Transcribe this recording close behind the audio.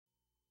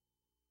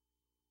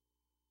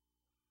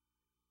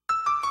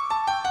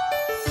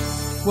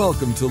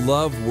Welcome to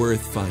Love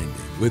Worth Finding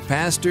with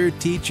pastor,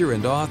 teacher,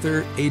 and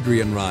author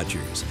Adrian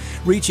Rogers.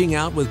 Reaching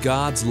out with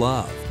God's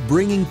love,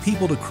 bringing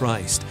people to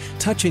Christ,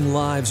 touching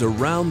lives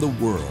around the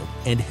world,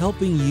 and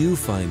helping you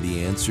find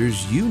the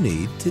answers you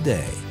need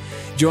today.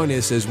 Join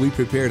us as we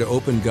prepare to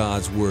open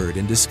God's Word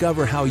and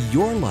discover how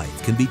your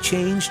life can be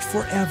changed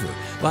forever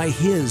by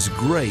His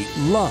great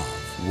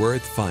love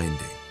worth finding.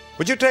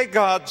 Would you take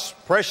God's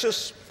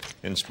precious,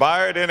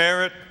 inspired,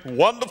 inerrant,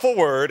 wonderful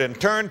Word and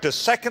turn to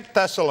 2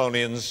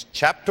 Thessalonians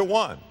chapter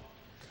 1.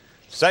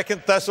 2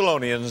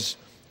 Thessalonians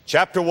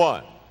chapter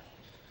 1.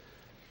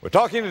 We're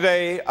talking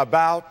today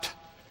about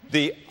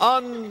the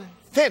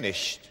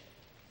unfinished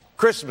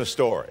Christmas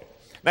story.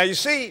 Now you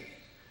see,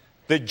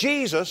 the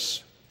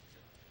Jesus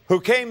who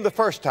came the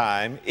first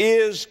time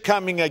is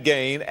coming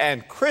again,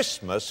 and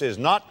Christmas is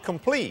not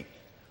complete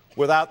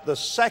without the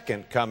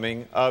second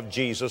coming of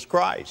Jesus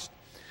Christ.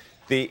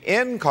 The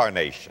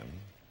incarnation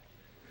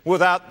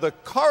without the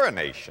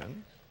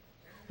coronation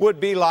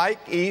would be like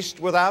East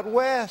without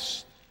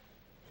West.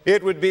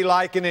 It would be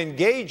like an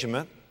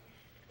engagement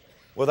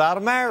without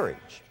a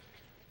marriage.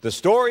 The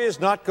story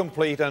is not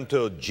complete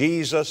until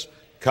Jesus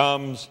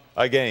comes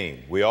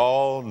again. We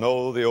all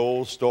know the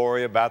old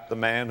story about the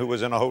man who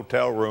was in a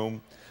hotel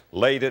room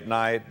late at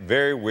night,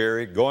 very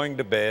weary, going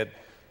to bed,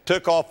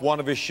 took off one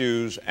of his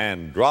shoes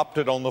and dropped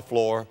it on the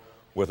floor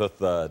with a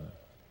thud.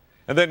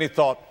 And then he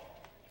thought,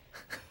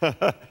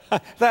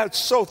 that's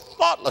so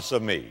thoughtless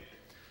of me.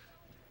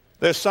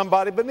 There's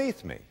somebody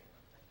beneath me.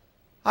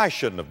 I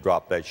shouldn't have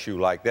dropped that shoe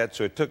like that.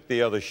 So he took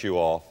the other shoe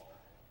off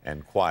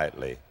and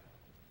quietly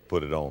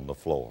put it on the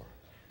floor.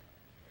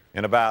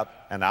 In about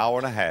an hour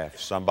and a half,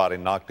 somebody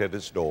knocked at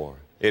his door.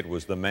 It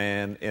was the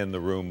man in the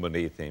room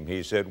beneath him.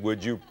 He said,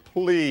 would you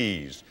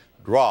please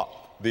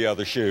drop the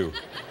other shoe?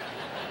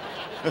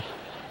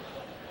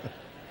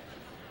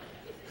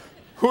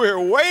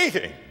 We're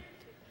waiting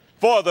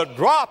for the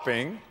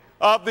dropping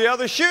of the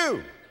other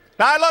shoe.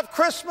 Now, I love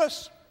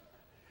Christmas.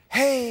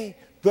 Hey,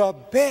 the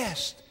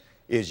best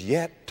is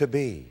yet to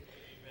be.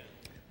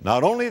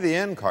 Not only the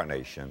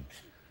incarnation,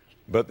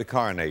 but the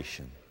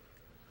coronation.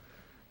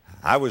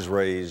 I was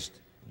raised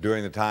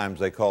during the times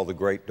they call the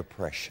Great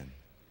Depression.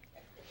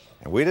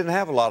 And we didn't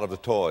have a lot of the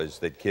toys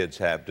that kids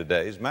have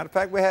today. As a matter of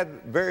fact, we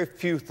had very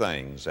few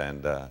things.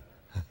 And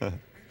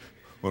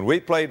when we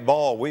played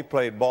ball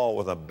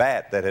with a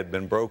bat that had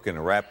been broken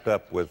and wrapped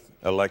up with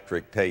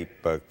electric tape,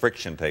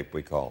 friction tape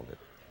we called it.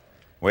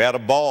 We had a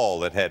ball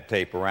that had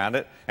tape around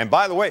it. And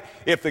by the way,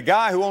 if the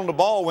guy who owned the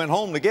ball went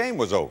home, the game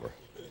was over.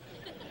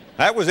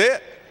 That was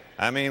it.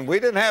 I mean, we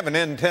didn't have a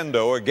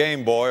Nintendo or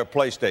Game Boy or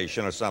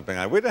PlayStation or something.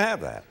 We didn't have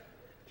that.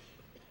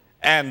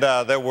 And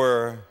there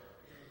were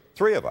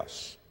three of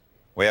us.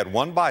 We had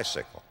one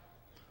bicycle.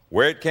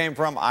 Where it came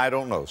from, I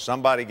don't know.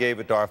 Somebody gave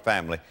it to our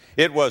family.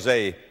 It was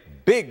a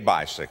big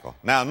bicycle.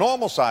 Now, a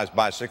normal-sized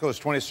bicycle is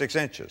 26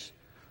 inches.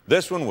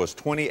 This one was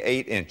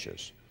 28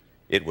 inches.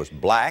 It was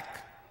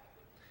black.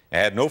 It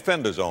had no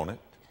fenders on it,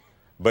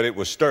 but it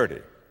was sturdy.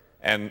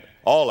 And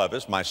all of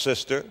us, my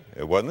sister,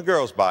 it wasn't a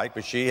girl's bike,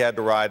 but she had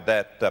to ride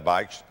that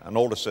bike, an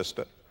older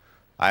sister.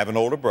 I have an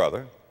older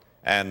brother,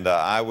 and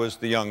I was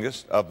the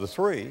youngest of the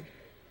three.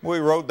 We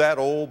rode that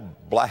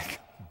old black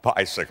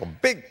bicycle,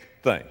 big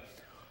thing.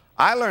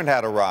 I learned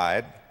how to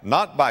ride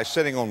not by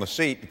sitting on the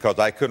seat because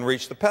I couldn't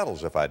reach the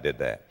pedals if I did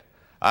that.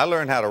 I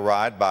learned how to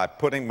ride by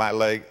putting my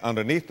leg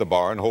underneath the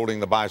bar and holding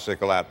the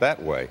bicycle out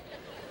that way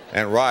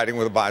and riding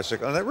with a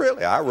bicycle. And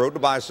really, I rode the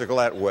bicycle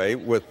that way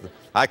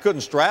I couldn't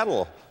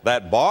straddle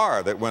that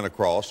bar that went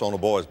across on a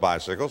boy's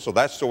bicycle, so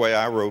that's the way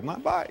I rode my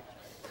bike.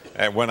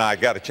 And when I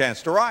got a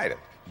chance to ride it,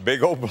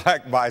 big old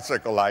black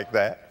bicycle like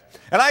that.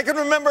 And I can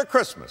remember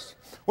Christmas.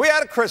 We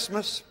had a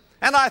Christmas,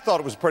 and I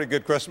thought it was a pretty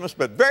good Christmas,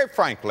 but very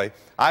frankly,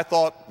 I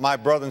thought my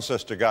brother and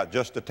sister got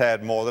just a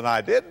tad more than I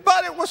did,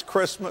 but it was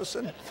Christmas,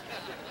 and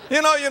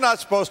you know, you're not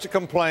supposed to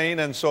complain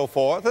and so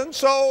forth, and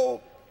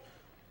so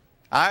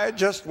I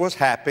just was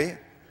happy.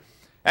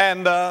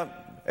 And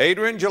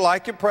Adrian, do you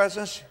like your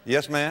presents?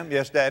 Yes, ma'am.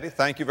 Yes, Daddy.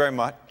 Thank you very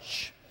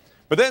much.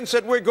 But then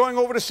said, we're going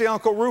over to see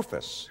Uncle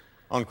Rufus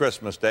on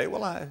Christmas Day.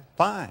 Well,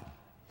 fine.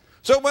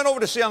 So I went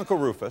over to see Uncle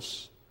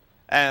Rufus,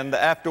 and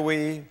after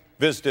we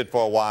visited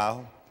for a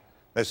while,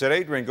 they said,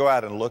 Adrian, go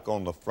out and look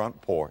on the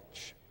front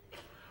porch.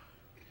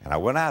 And I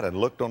went out and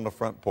looked on the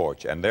front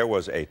porch, and there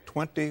was a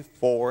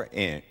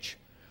 24-inch,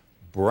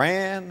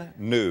 brand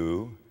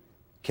new,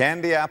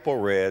 candy apple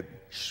red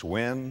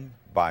Schwinn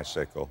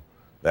bicycle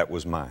that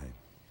was mine.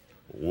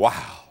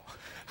 Wow.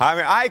 I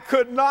mean, I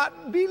could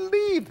not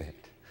believe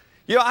it.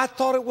 You know, I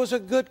thought it was a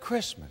good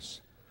Christmas.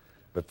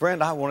 But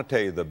friend, I want to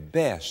tell you, the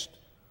best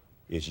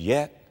is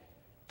yet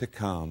to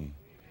come.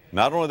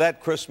 Not only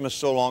that Christmas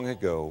so long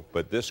ago,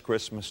 but this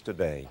Christmas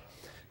today.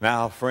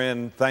 Now,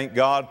 friend, thank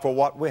God for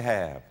what we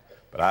have.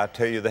 But I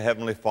tell you, the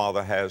Heavenly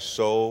Father has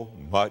so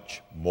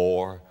much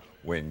more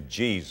when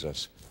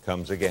Jesus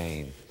comes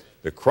again.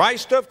 The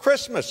Christ of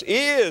Christmas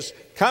is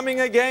coming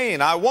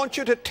again. I want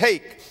you to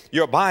take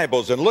your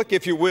Bibles and look,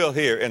 if you will,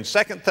 here in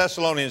 2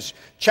 Thessalonians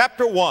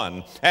chapter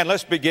 1, and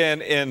let's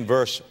begin in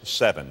verse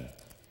 7.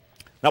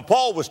 Now,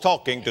 Paul was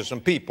talking to some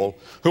people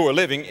who were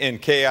living in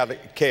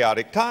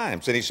chaotic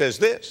times, and he says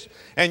this,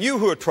 "And you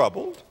who are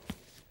troubled,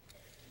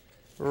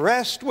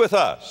 rest with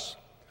us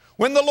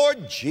when the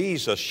Lord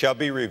Jesus shall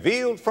be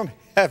revealed from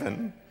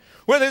heaven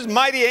with his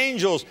mighty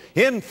angels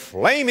in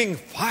flaming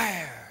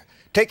fire,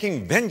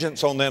 taking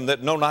vengeance on them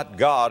that know not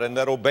God and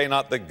that obey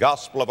not the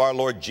gospel of our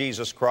Lord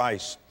Jesus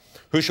Christ,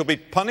 who shall be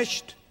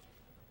punished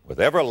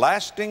with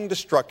everlasting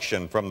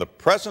destruction from the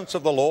presence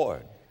of the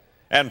Lord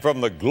and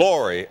from the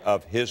glory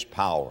of his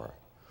power,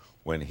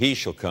 when he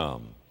shall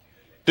come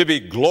to be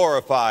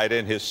glorified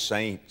in his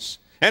saints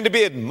and to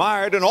be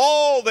admired in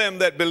all them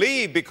that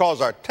believe,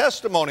 because our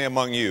testimony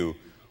among you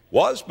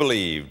was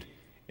believed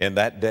in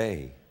that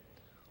day.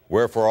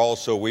 Wherefore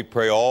also we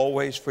pray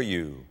always for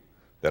you,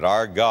 that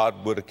our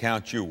God would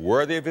account you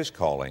worthy of his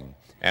calling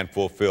and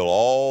fulfill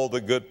all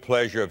the good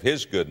pleasure of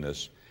his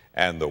goodness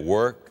and the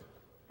work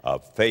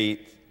of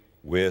faith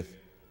with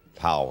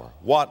power."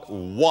 What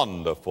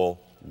wonderful,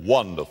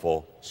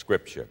 wonderful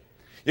scripture.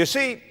 You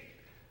see,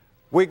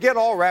 we get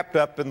all wrapped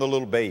up in the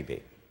little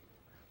baby,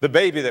 the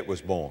baby that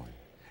was born.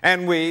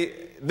 And we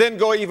then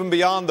go even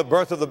beyond the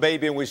birth of the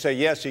baby and we say,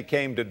 yes, he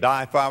came to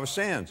die for our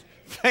sins.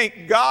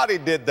 Thank God he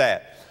did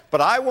that.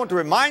 But I want to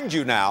remind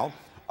you now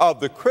of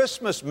the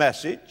Christmas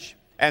message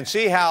and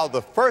see how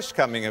the first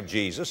coming of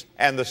Jesus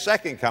and the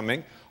second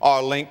coming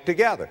are linked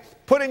together.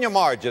 Put in your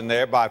margin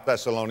there by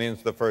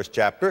Thessalonians, the first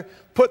chapter,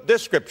 put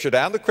this scripture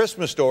down, the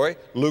Christmas story,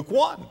 Luke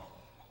 1.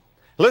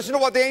 Listen to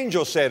what the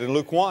angel said in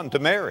Luke 1 to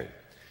Mary.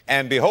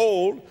 "And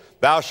behold,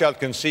 thou shalt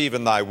conceive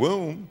in thy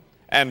womb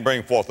and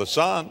bring forth a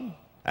son,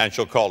 and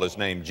shall call his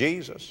name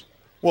Jesus."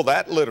 Well,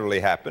 that literally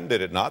happened,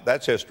 did it not?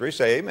 That's history.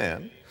 Say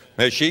amen.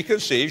 As she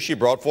conceived, she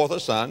brought forth a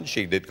son.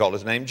 She did call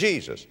his name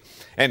Jesus.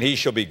 "And he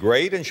shall be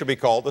great and shall be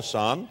called the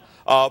Son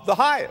of the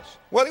Highest."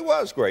 Well, he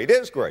was great,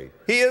 is great.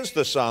 He is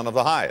the Son of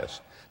the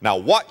Highest. Now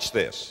watch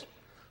this.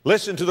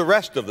 Listen to the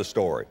rest of the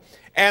story.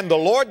 "And the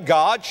Lord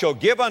God shall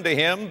give unto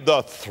him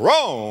the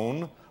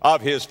throne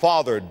of his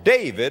father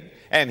David,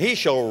 and he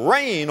shall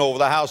reign over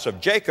the house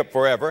of Jacob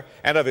forever,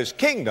 and of his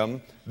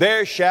kingdom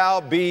there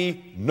shall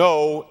be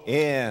no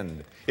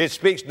end." It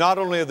speaks not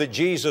only of the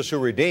Jesus who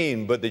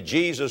redeemed, but the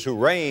Jesus who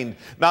reigned,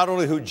 not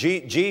only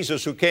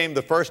Jesus who came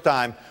the first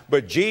time,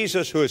 but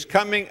Jesus who is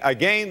coming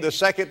again the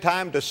second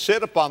time to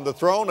sit upon the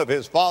throne of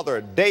his father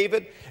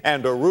David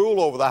and to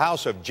rule over the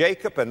house of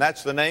Jacob, and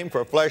that's the name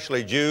for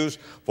fleshly Jews,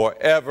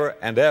 forever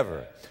and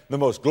ever. The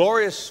most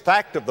glorious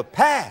fact of the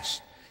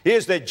past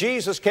is that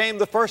Jesus came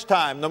the first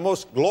time. The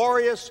most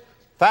glorious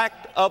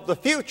fact of the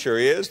future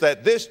is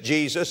that this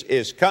Jesus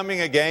is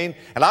coming again.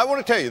 And I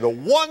want to tell you, the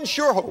one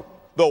sure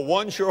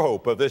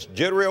hope of this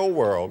jittery old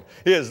world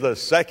is the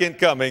second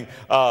coming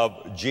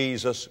of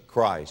Jesus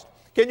Christ.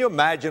 Can you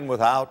imagine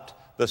without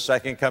the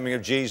second coming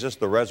of Jesus,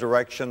 the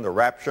resurrection, the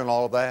rapture, and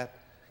all of that?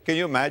 Can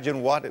you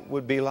imagine what it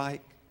would be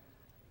like?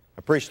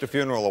 I preached a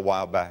funeral a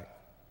while back.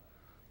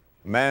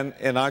 A man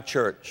in our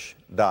church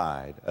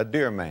died, a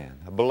dear man,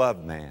 a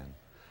beloved man.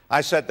 I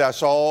sat there, I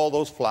saw all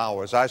those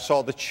flowers. I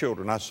saw the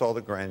children, I saw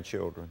the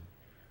grandchildren.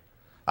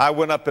 I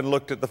went up and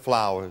looked at the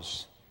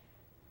flowers.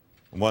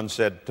 One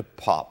said to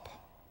Pop.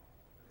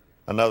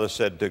 Another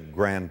said to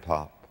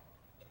Grandpop.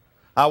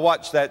 I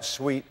watched that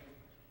sweet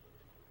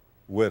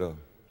widow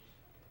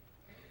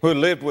who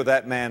lived with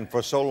that man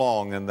for so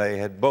long, and they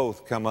had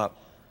both come up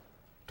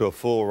to a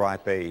full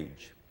ripe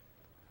age.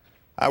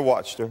 I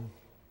watched her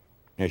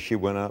as she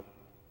went up.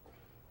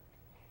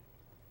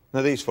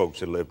 Now, these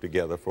folks had lived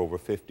together for over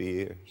 50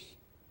 years.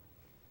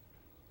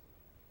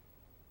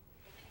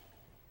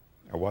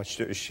 I watched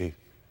her as she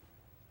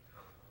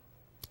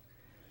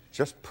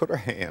just put her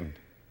hand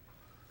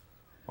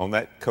on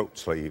that coat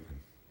sleeve and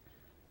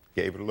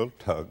gave it a little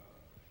tug,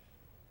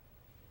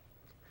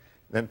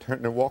 then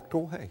turned and walked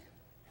away.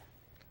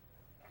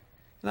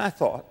 And I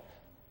thought,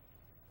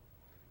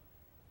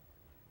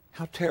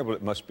 how terrible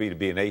it must be to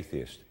be an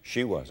atheist.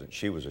 She wasn't.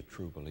 She was a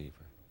true believer.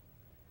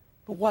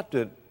 But what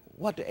do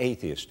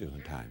atheists do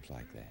in times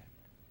like that?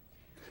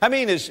 I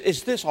mean,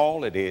 is this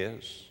all it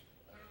is?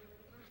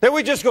 That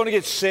we're just going to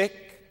get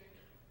sick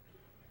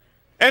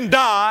and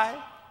die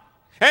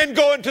and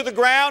go into the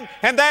ground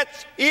and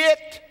that's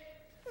it?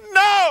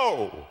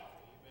 No!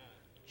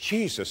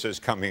 Jesus is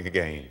coming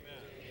again.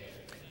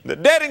 The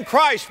dead in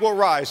Christ will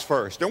rise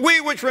first, and we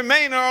which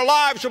remain in our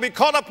lives shall be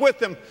caught up with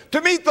them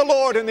to meet the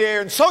Lord in the air,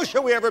 and so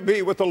shall we ever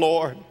be with the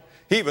Lord.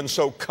 Even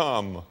so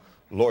come,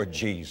 Lord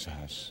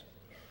Jesus.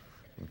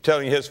 I'm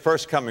telling you, his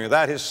first coming,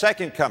 without his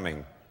second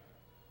coming,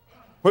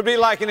 would be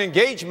like an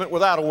engagement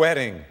without a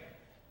wedding.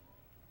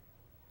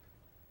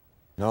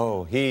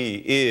 No, he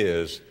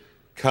is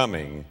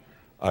coming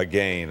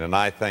again, and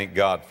I thank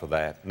God for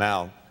that.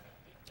 Now,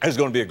 there's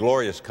going to be a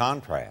glorious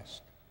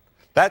contrast.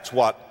 That's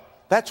what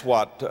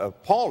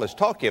Paul is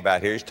talking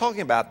about here. He's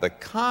talking about the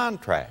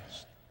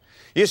contrast.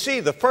 You see,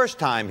 the first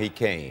time he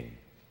came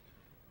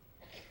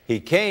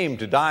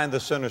to die in the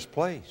sinner's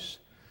place.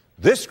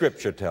 This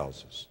scripture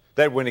tells us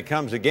that when he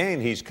comes again,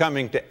 he's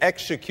coming to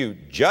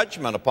execute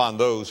judgment upon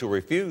those who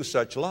refuse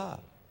such love.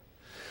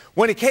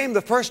 When he came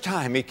the first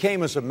time, he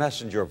came as a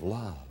messenger of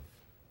love.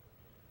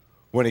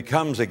 When he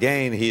comes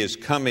again, he is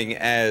coming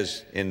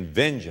as in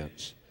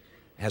vengeance,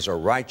 as a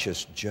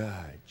righteous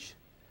judge.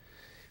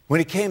 When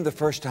he came the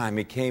first time,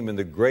 he came in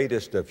the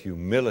greatest of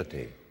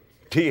humility,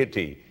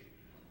 deity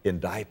in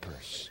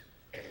diapers.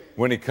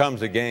 When he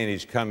comes again,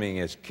 he's coming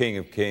as King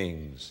of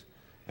Kings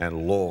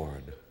and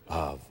Lord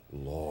of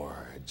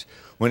Lords.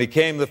 When he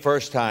came the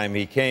first time,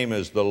 he came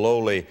as the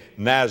lowly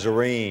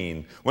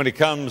Nazarene. When he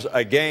comes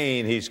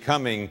again, he's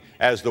coming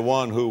as the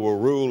one who will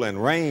rule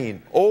and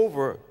reign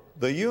over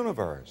the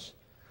universe.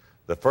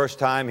 The first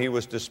time he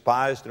was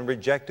despised and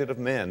rejected of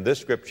men. This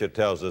scripture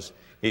tells us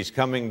he's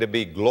coming to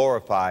be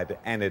glorified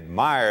and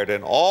admired,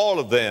 and all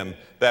of them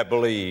that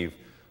believe,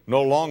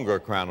 no longer a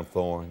crown of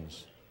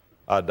thorns,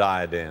 a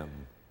diadem.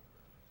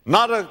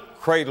 Not a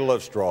cradle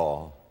of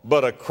straw,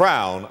 but a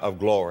crown of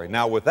glory.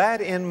 Now, with that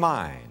in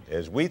mind,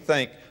 as we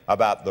think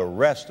about the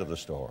rest of the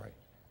story,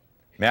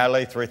 may I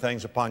lay three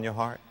things upon your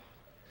heart?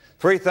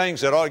 Three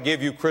things that ought to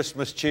give you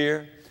Christmas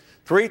cheer.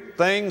 Three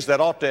things that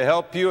ought to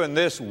help you in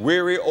this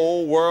weary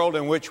old world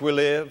in which we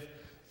live.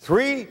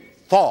 Three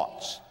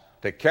thoughts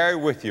to carry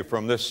with you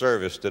from this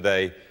service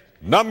today.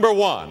 Number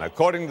one,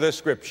 according to this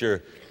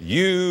scripture,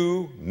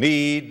 you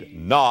need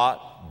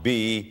not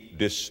be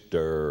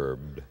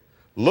disturbed.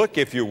 Look,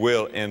 if you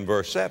will, in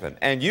verse 7.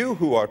 And you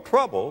who are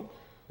troubled,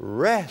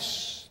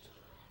 rest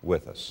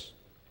with us.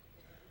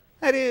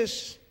 That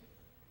is,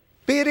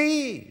 be at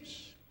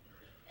ease.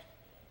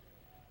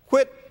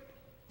 Quit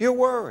your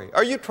worry.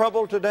 Are you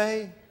troubled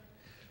today?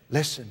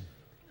 Listen,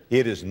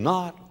 it is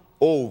not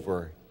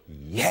over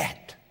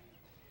yet.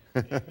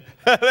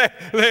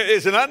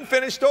 It's an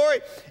unfinished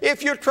story.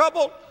 If you're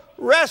troubled,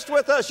 rest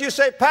with us. You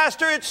say,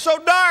 Pastor, it's so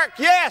dark.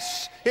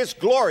 Yes, it's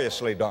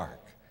gloriously dark.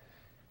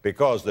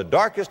 Because the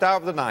darkest hour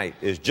of the night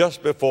is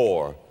just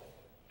before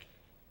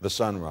the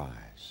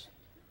sunrise.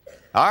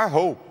 Our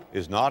hope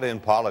is not in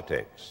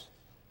politics.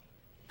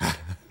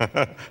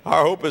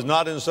 Our hope is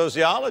not in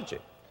sociology.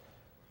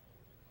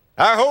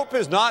 Our hope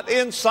is not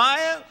in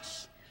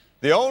science.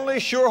 The only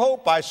sure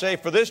hope, I say,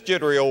 for this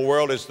jittery old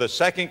world is the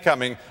second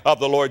coming of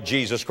the Lord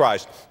Jesus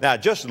Christ. Now,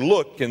 just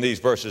look in these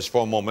verses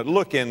for a moment.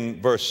 Look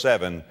in verse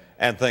 7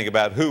 and think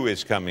about who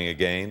is coming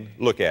again.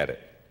 Look at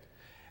it.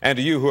 And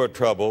to you who are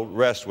troubled,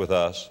 rest with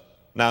us.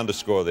 Now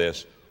underscore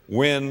this.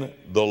 When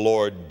the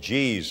Lord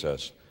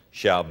Jesus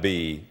shall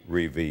be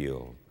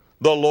revealed.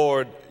 The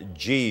Lord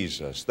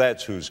Jesus,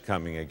 that's who's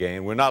coming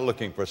again. We're not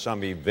looking for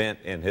some event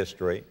in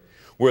history.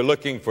 We're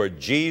looking for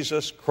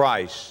Jesus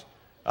Christ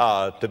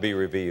to be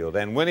revealed.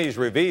 And when He's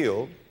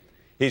revealed,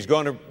 He's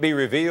going to be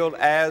revealed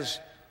as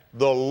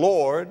the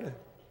Lord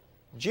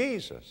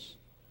Jesus.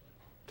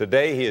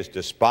 Today He is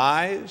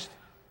despised,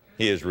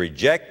 He is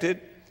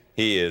rejected,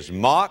 He is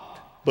mocked,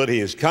 but He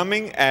is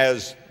coming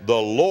as the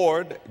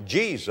Lord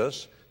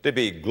Jesus to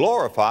be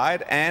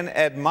glorified and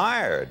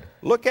admired.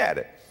 Look at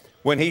it.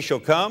 When He shall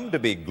come to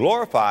be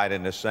glorified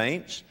in the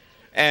saints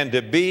and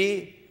to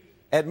be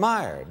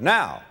admired.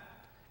 Now,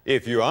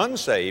 if you're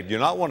unsaved, you're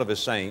not one of His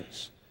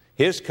saints,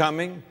 His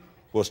coming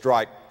will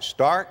strike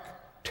stark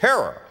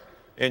terror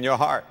in your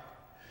heart.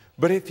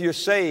 But if you're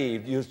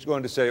saved, you're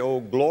going to say, oh,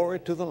 glory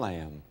to the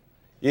Lamb.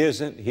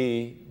 Isn't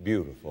He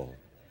beautiful?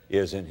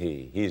 Isn't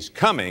He? He's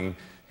coming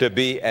to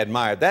be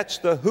admired. That's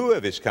the who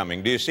of His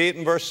coming. Do you see it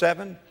in verse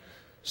 7?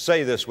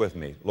 Say this with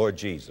me, Lord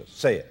Jesus.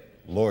 Say it,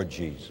 Lord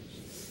Jesus.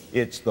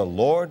 It's the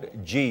Lord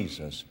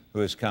Jesus who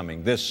is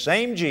coming. This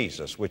same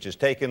Jesus which is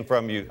taken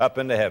from you up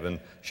into heaven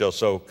shall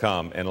so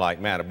come in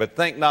like manner. But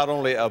think not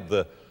only of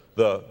the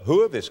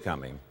who of His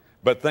coming,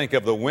 but think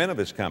of the when of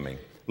His coming.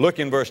 Look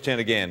in verse 10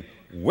 again.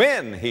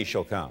 When He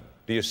shall come.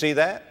 Do you see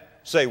that?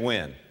 Say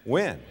when.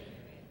 When.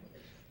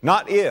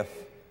 Not if.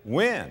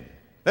 When.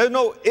 There's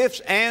no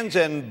ifs, ands,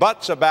 and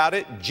buts about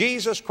it.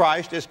 Jesus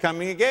Christ is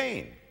coming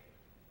again.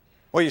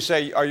 Well, you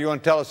say, are you going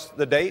to tell us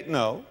the date?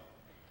 No.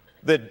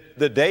 The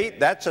date,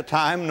 that's a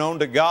time known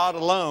to God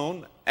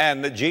alone,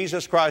 and that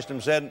Jesus Christ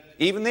Himself,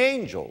 even the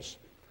angels,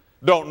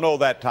 don't know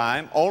that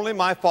time. Only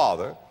my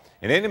Father.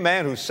 And any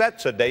man who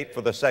sets a date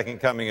for the second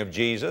coming of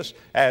Jesus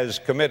has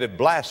committed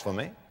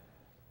blasphemy,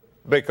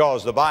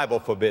 because the Bible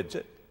forbids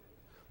it.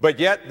 But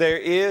yet there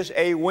is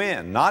a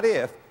when, not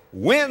if,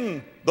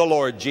 when the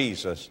Lord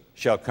Jesus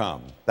shall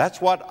come. That's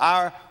what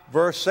our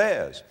verse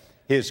says.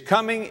 His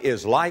coming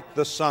is like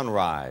the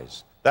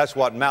sunrise. That's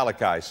what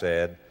Malachi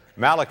said.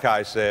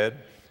 Malachi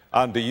said,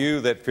 unto you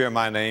that fear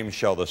my name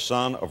shall the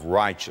Son of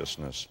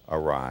righteousness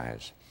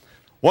arise.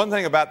 One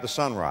thing about the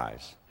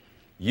sunrise,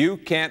 you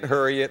can't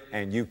hurry it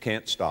and you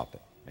can't stop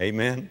it.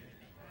 Amen?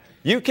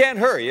 You can't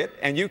hurry it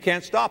and you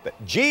can't stop it.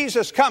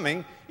 Jesus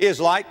coming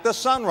is like the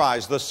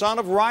sunrise, the Son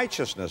of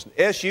righteousness,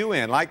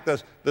 S-U-N, like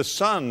the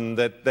sun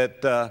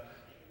that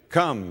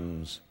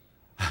comes.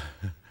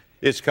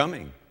 It's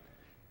coming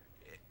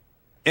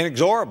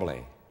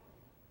inexorably.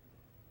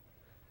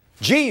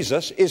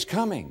 Jesus is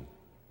coming.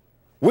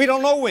 We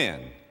don't know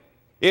when.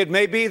 It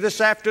may be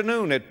this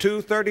afternoon at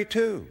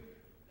 2:32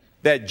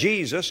 that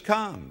Jesus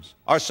comes,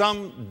 or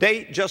some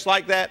date just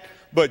like that,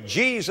 but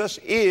Jesus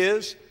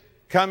is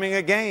coming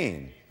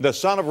again. The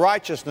Son of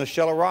Righteousness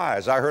shall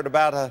arise. I heard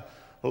about a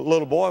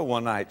little boy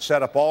one night,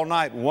 sat up all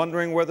night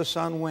wondering where the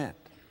sun went.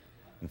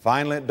 And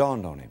finally it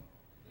dawned on him.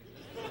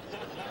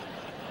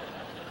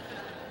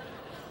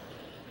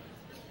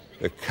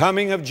 The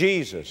coming of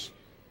Jesus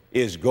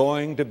is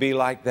going to be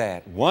like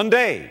that. One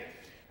day,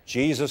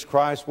 Jesus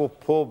Christ will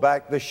pull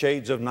back the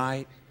shades of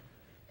night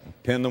and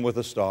pin them with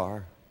a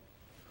star,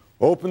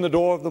 open the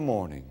door of the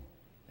morning,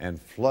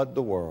 and flood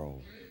the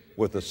world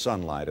with the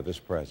sunlight of His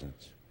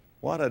presence.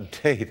 What a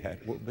day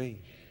that will be.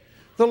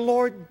 The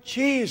Lord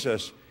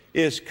Jesus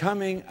is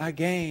coming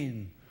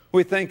again.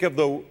 We think of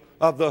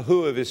the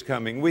who of His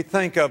coming. We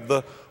think of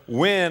the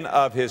when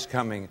of His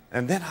coming.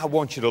 And then I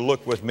want you to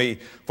look with me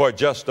for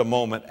just a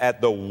moment at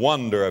the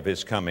wonder of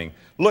His coming.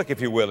 Look,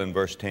 if you will, in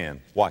verse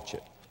 10. Watch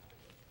it.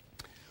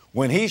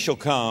 When He shall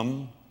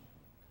come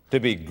to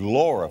be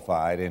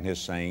glorified in His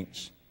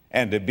saints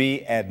and to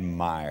be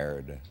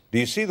admired. Do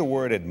you see the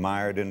word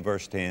admired in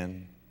verse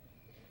 10?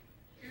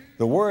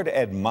 The word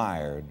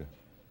admired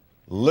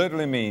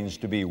literally means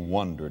to be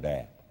wondered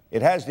at.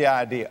 It has the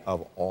idea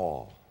of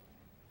awe,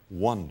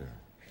 wonder.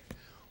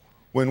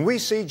 When we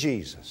see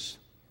Jesus,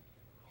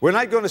 we're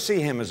not going to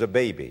see Him as a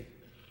baby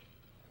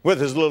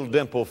with His little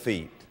dimple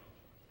feet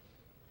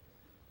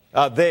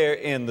there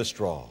in the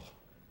straw.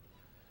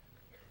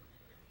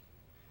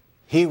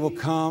 He will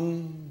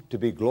come to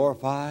be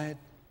glorified,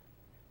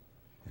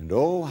 and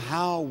oh,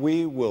 how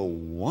we will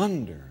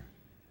wonder,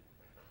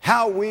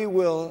 how we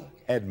will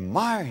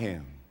admire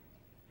Him.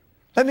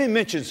 Let me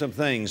mention some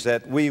things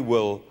that we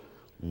will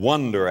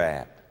wonder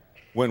at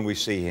when we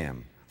see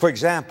Him. For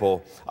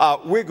example,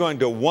 we're going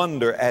to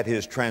wonder at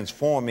His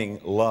transforming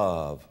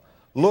love.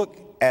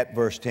 Look at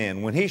verse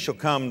 10. When He shall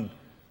come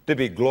to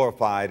be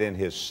glorified in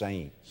His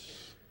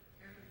saints.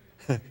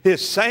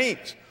 His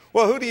saints.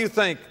 Well, who do you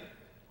think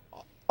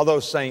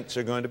those saints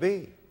are going to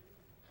be?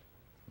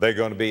 They're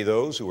going to be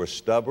those who are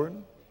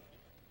stubborn,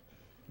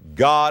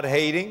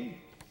 God-hating,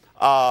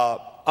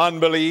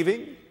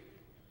 unbelieving,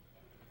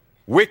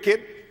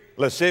 wicked,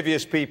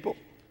 lascivious people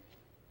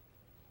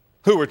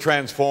who were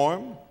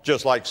transformed,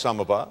 just like some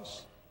of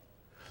us.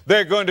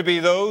 They're going to be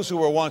those who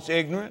were once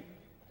ignorant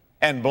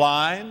and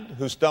blind,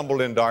 who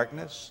stumbled in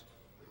darkness,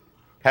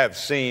 have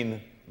seen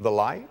the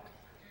light.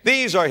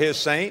 These are His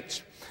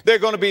saints. They're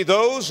going to be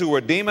those who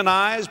were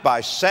demonized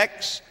by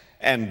sex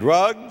and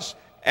drugs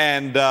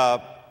and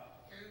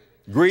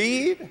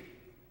greed.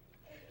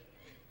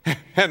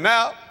 And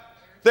now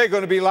they're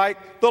going to be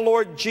like the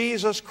Lord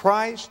Jesus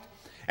Christ.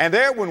 And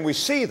there, when we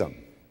see them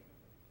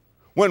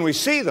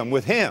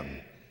with Him,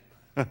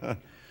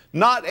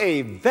 not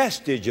a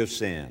vestige of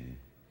sin,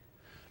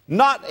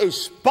 not a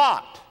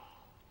spot,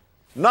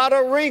 not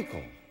a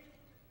wrinkle.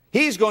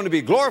 He's going to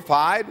be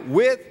glorified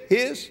with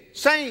His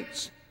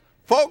saints.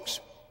 Folks,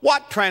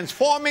 what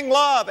transforming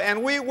love!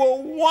 And we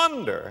will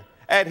wonder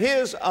at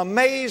His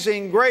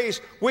amazing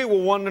grace. We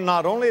will wonder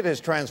not only at His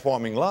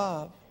transforming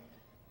love,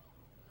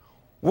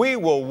 we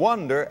will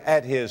wonder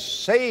at His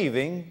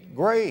saving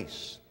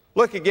grace.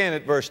 Look again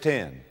at verse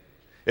 10.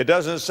 It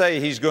doesn't say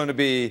He's going to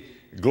be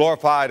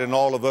glorified in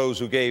all of those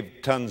who gave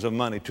tons of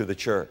money to the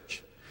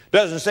church. It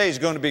doesn't say He's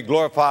going to be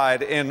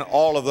glorified in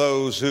all of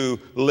those who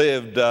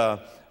lived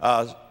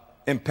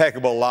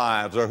impeccable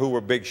lives or who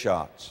were big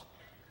shots.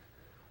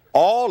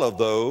 All of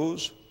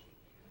those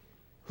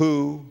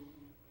who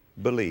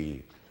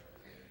believe.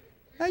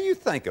 Now you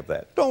think of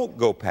that. Don't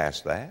go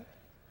past that.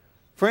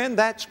 Friend,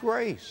 that's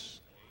grace.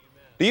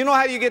 Do you know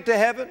how you get to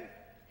heaven?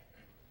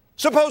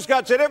 Suppose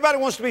God said, everybody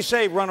wants to be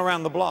saved, run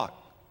around the block.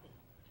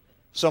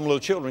 Some little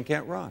children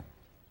can't run.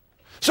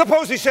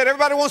 Suppose He said,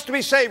 everybody wants to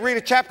be saved, read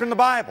a chapter in the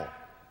Bible.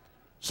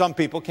 Some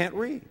people can't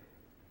read.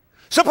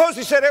 Suppose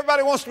He said,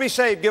 everybody wants to be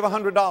saved, give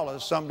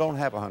 $100. Some don't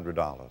have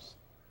 $100.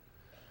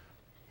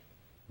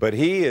 But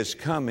He is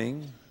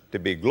coming to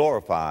be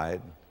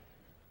glorified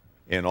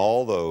in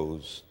all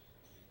those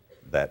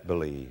that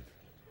believe.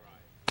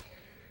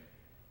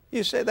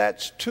 You say,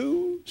 that's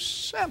too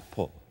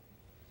simple.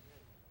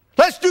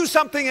 Let's do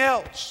something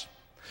else.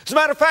 As a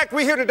matter of fact,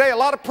 we hear today a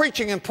lot of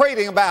preaching and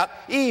prating about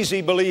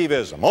easy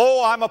believism.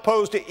 Oh, I'm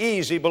opposed to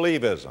easy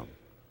believism.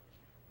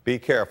 Be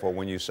careful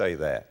when you say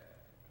that.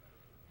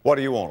 What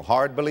do you want,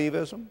 hard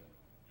believism?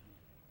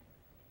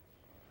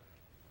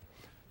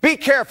 Be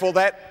careful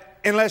that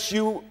unless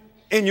you,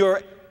 in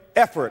your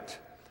effort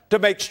to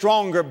make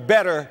stronger,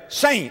 better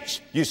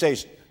saints, you say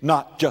it's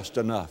not just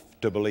enough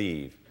to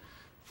believe.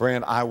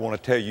 Friend, I want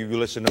to tell you, you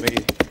listen to me,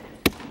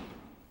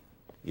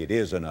 it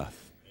is enough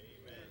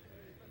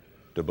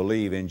to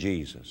believe in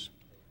Jesus,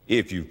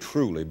 if you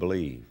truly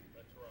believe.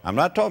 I'm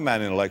not talking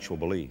about intellectual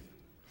belief.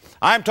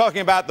 I'm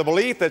talking about the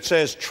belief that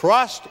says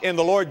trust in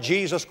the Lord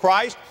Jesus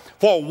Christ.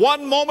 For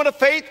one moment of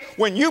faith,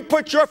 when you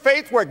put your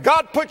faith where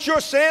God puts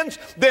your sins,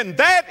 then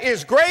that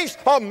is grace,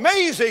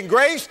 amazing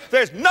grace.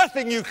 There's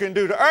nothing you can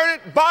do to earn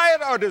it, buy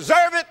it, or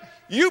deserve it.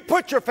 You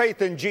put your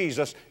faith in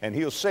Jesus, and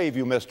He'll save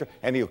you, mister,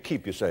 and He'll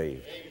keep you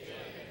saved.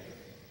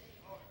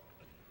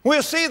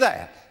 We'll see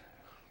that.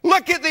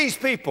 Look at these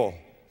people.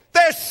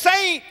 They're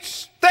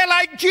saints. They're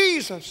like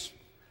Jesus.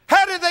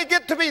 How did they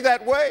get to be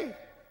that way?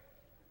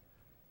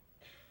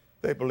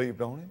 They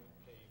believed on him.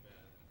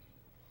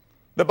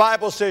 The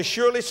Bible says,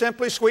 surely,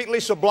 simply, sweetly,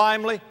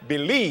 sublimely,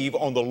 believe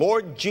on the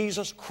Lord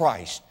Jesus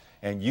Christ,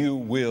 and you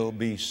will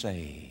be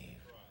saved.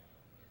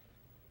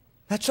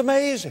 That's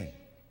amazing.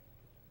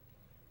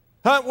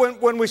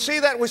 When we see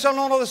that, we say,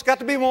 no, there's got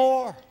to be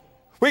more.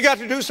 We got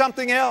to do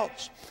something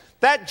else.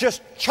 That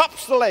just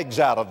chops the legs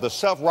out of the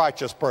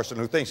self-righteous person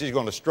who thinks he's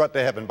going to strut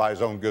to heaven by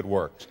his own good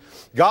works.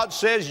 God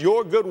says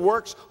your good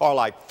works are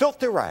like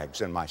filthy rags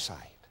in my sight.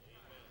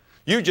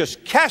 You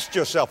just cast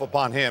yourself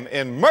upon him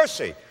in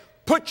mercy.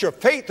 Put your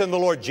faith in the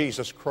Lord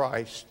Jesus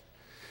Christ.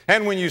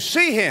 And when you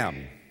see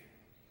him,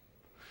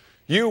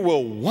 you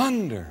will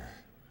wonder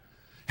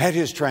at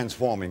his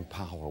transforming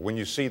power. When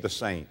you see the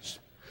saints,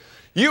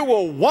 you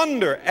will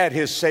wonder at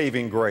his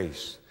saving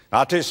grace.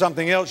 I'll tell you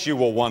something else you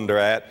will wonder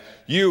at.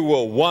 You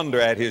will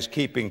wonder at his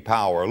keeping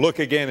power. Look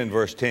again in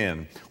verse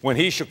 10. When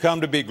he shall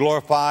come to be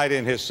glorified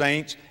in his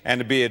saints and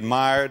to be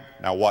admired.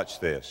 Now watch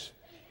this.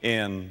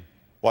 In,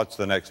 what's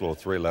the next little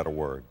three-letter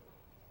word?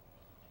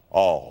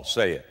 All.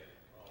 Say it.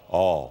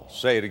 All.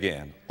 Say it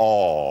again.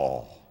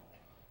 All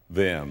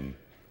them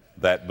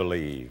that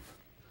believe.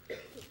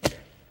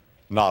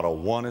 Not a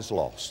one is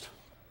lost.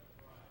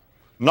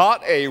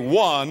 Not a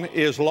one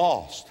is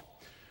lost.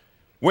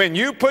 When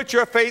you put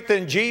your faith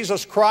in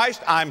Jesus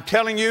Christ, I'm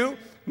telling you,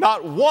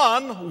 not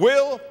one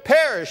will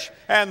perish.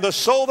 And the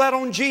soul that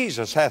on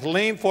Jesus hath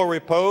leaned for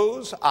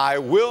repose, I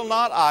will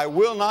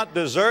not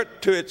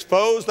desert to its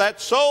foes.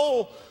 That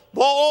soul,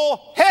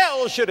 all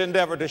hell should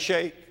endeavor to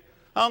shake.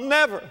 I'll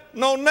never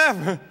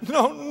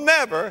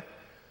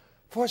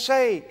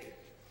forsake.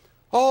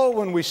 Oh,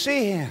 when we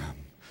see him,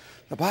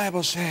 the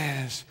Bible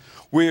says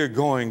we're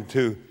going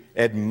to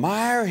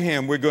admire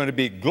him. We're going to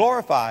be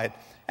glorified.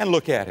 And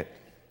look at it.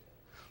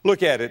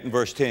 Look at it in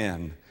verse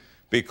 10.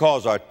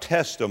 Because our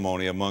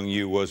testimony among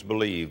you was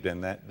believed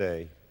in that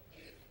day.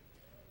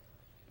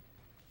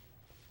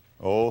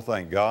 Oh,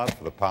 thank God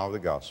for the power of the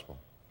gospel.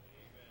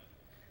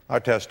 Our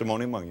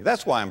testimony among you.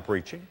 That's why I'm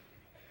preaching.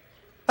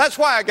 That's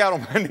why I got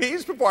on my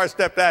knees before I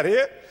stepped out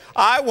here.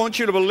 I want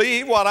you to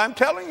believe what I'm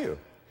telling you.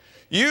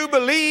 You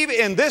believe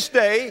in this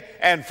day,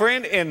 and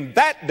friend, in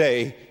that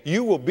day,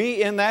 you will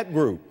be in that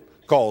group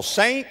called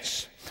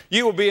saints.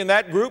 You will be in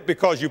that group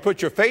because you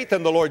put your faith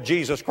in the Lord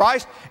Jesus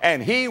Christ,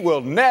 and he will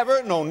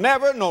never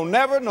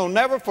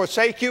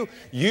forsake you.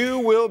 You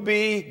will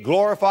be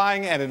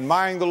glorifying and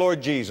admiring the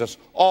Lord Jesus,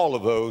 all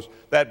of those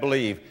that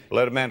believe. I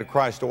led a man to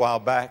Christ a while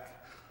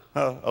back,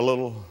 a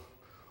little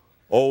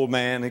old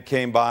man that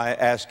came by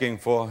asking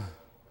for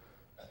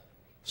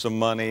some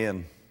money,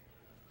 and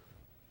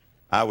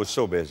I was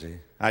so busy.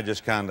 I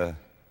just kind of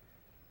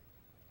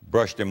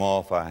brushed him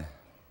off. I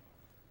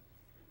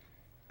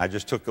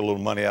just took a little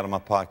money out of my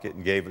pocket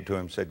and gave it to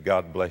him, said,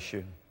 God bless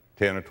you,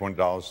 $10 or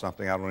 $20,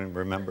 something, I don't even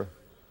remember.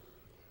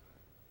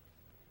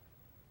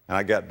 And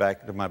I got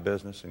back to my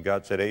business, and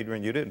God said,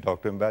 Adrian, you didn't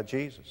talk to him about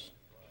Jesus.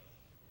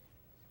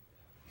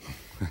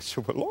 I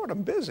said, well, Lord,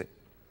 I'm busy.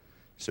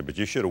 He said, but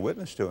you should have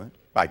witnessed to him.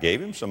 I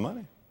gave him some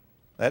money.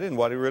 That isn't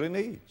what he really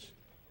needs.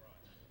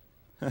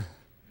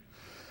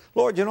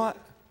 Lord, you know what?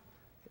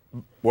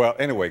 Well,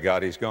 anyway,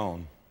 God, he's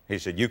gone. He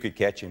said, you could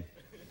catch him.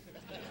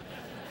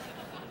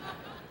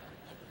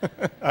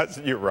 I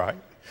said, you're right.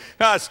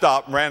 I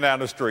stopped and ran down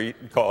the street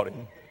and caught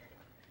him.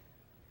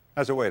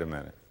 I said, wait a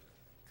minute.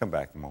 Come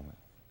back a moment.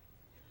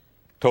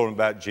 Told him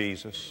about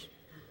Jesus.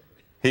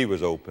 He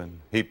was open.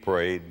 He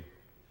prayed.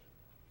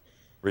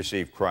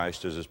 Received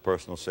Christ as his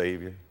personal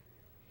Savior.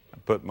 I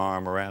put my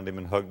arm around him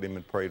and hugged him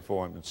and prayed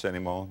for him and sent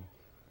him on.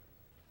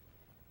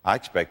 I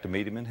expect to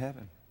meet him in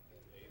heaven.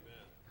 Amen.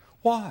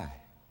 Why?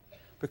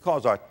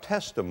 Because our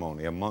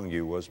testimony among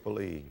you was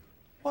believed.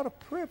 What a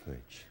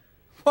privilege.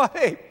 What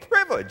a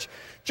privilege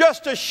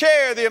just to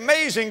share the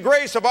amazing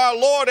grace of our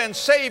Lord and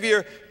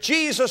Savior,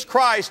 Jesus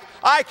Christ.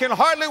 I can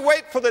hardly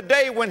wait for the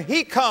day when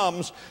he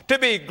comes to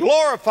be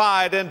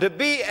glorified and to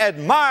be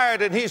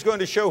admired, and he's going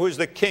to show who's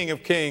the King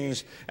of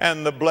Kings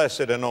and the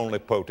blessed and only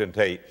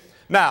potentate.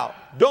 Now,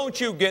 don't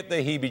you get the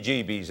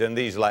heebie-jeebies in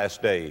these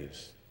last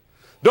days.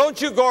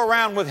 Don't you go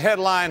around with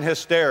headline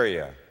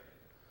hysteria.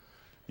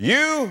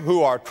 You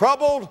who are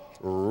troubled,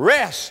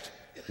 rest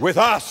with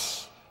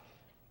us.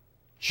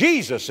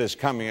 Jesus is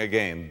coming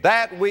again.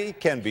 That we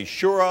can be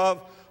sure of,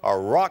 a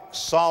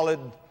rock-solid,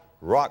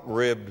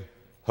 rock-ribbed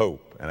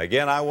hope. And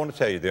again, I want to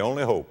tell you, the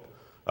only hope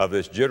of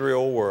this jittery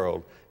old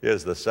world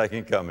is the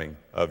second coming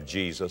of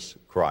Jesus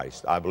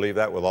Christ. I believe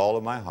that with all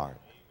of my heart.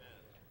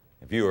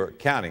 If you are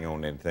counting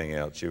on anything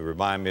else, you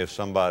remind me of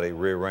somebody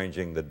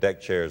rearranging the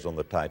deck chairs on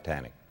the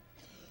Titanic.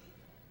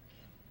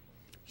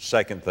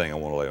 Second thing I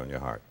want to lay on your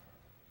heart.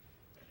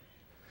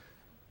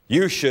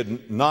 You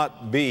should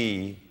not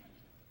be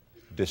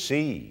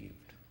deceived.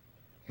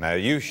 Now,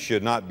 you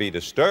should not be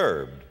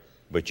disturbed,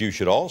 but you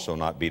should also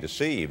not be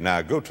deceived.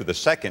 Now, go to the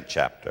second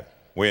chapter.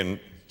 We're in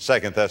 2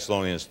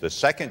 Thessalonians, the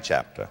second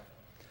chapter.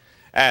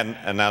 And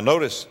now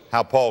notice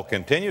how Paul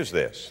continues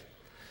this.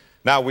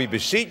 Now, we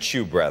beseech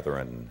you,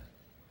 brethren,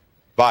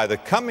 by the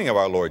coming of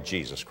our Lord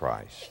Jesus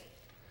Christ,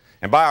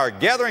 And by our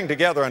gathering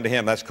together unto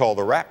him, that's called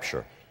the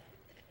rapture,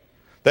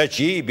 that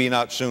ye be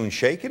not soon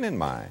shaken in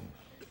mind,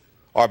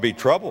 or be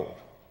troubled,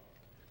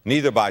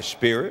 neither by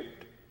spirit,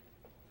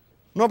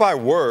 nor by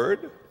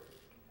word,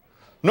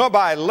 nor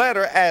by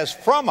letter as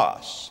from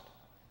us,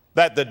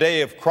 that the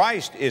day of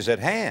Christ is at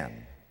hand.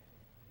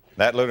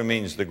 That literally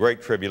means the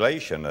great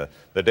tribulation.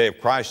 The day of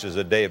Christ is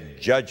a day of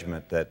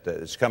judgment that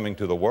is coming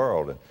to the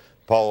world.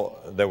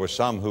 And there were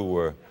some who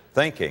were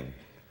thinking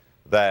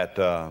that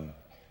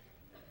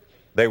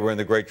they were in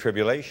the great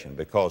tribulation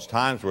because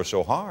times were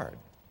so hard.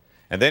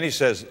 And then he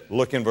says,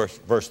 look in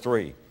verse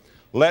 3,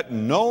 let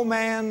no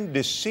man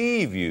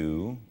deceive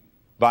you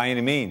by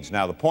any means.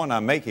 Now the point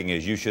I'm making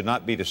is you should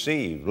not be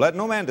deceived. Let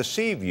no man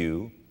deceive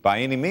you by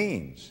any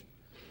means.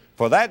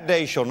 For that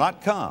day shall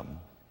not come,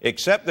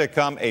 except there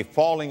come a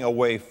falling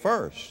away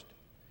first,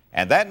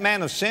 and that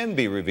man of sin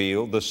be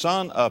revealed, the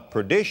son of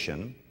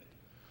perdition,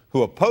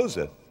 who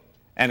opposeth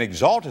and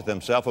exalteth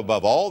himself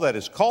above all that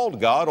is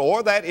called God,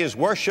 or that is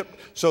worshipped,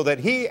 so that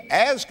he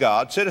as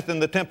God sitteth in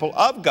the temple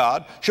of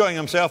God, showing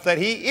himself that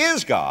he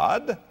is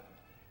God.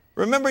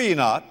 Remember ye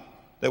not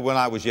that when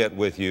I was yet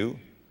with you,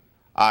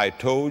 I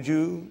told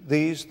you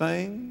these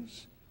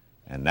things?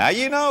 And now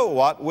ye know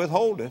what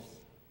withholdeth,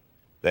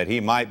 that he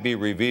might be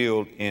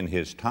revealed in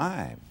his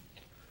time.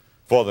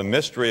 For the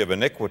mystery of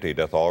iniquity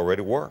doth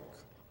already work.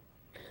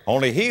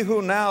 Only he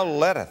who now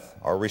letteth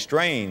or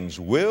restrains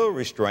will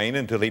restrain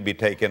until he be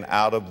taken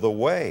out of the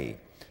way.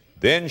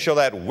 Then shall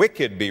that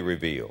wicked be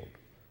revealed,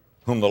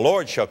 whom the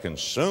Lord shall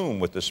consume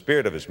with the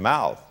spirit of his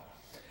mouth,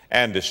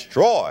 and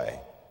destroy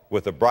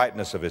with the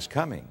brightness of his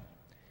coming.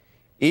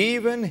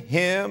 Even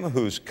him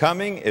whose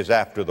coming is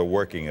after the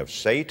working of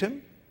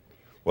Satan,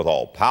 with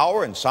all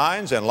power and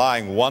signs and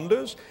lying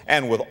wonders,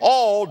 and with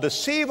all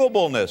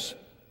deceivableness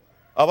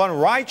of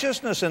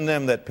unrighteousness in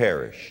them that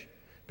perish,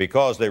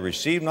 because they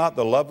receive not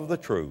the love of the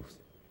truth,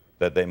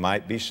 that they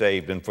might be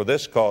saved. And for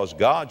this cause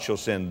God shall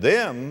send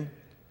them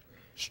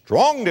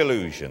strong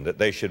delusion, that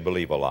they should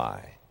believe a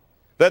lie,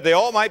 that they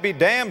all might be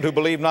damned who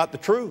believe not the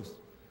truth,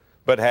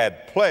 but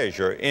had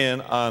pleasure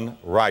in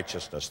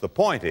unrighteousness. The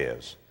point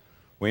is,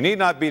 we need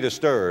not be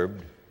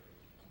disturbed,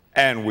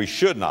 and we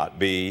should not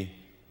be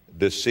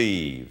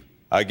deceived.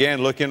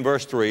 Again, look in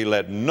verse 3,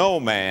 let no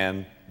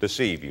man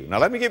deceive you. Now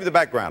let me give you the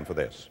background for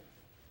this.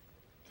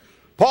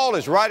 Paul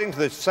is writing to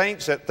the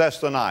saints at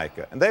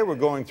Thessalonica, and they were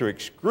going through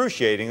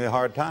excruciatingly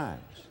hard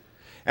times.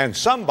 And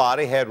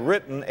somebody had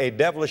written a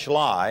devilish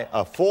lie,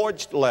 a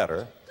forged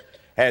letter,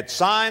 had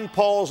signed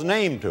Paul's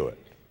name to it,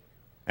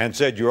 and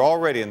said, you're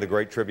already in the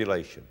great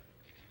tribulation.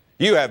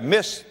 You have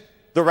missed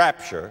the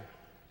rapture.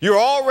 You're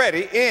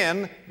already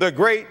in the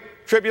great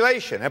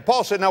tribulation. And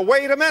Paul said, now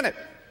wait a minute.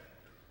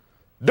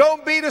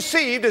 Don't be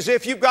deceived as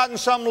if you've gotten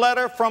some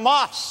letter from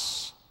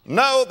us.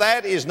 No,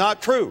 that is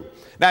not true.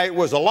 Now, it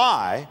was a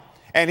lie,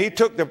 and he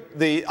took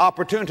the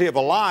opportunity of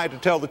a lie to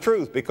tell the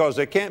truth, because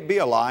there can't be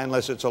a lie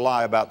unless it's a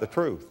lie about the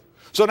truth.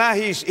 So now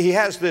he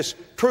has this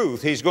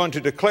truth. He's going to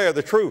declare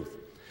the truth.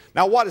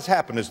 Now, what has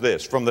happened is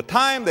this. From the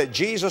time that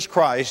Jesus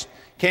Christ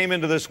came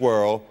into this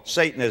world,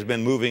 Satan has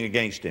been moving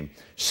against him.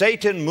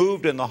 Satan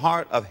moved in the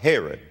heart of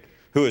Herod,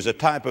 who is a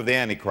type of the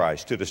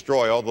Antichrist, to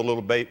destroy all the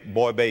little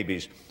boy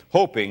babies,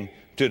 hoping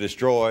to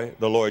destroy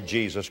the Lord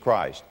Jesus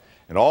Christ.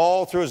 And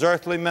all through his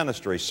earthly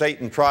ministry,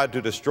 Satan tried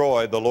to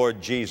destroy the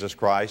Lord Jesus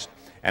Christ.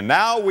 And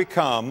now we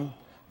come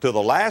to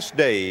the last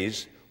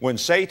days when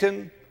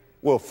Satan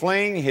will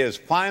fling his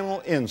final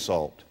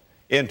insult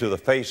into the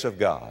face of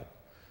God.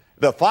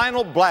 The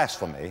final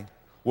blasphemy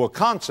will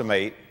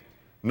consummate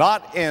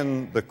not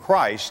in the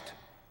Christ,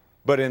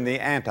 but in the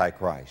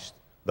Antichrist.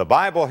 The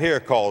Bible here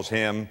calls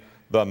him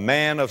the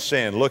man of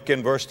sin. Look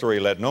in verse 3,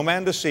 let no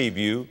man deceive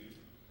you.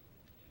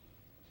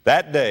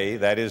 That day,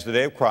 that is the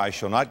day of Christ,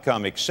 shall not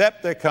come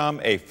except there come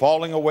a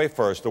falling away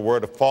first. The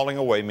word of falling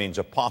away means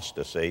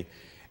apostasy.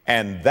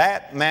 And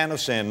that man of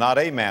sin, not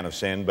a man of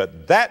sin,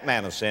 but that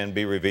man of sin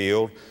be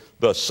revealed,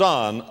 the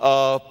son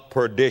of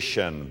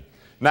perdition.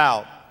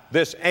 Now,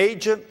 this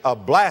agent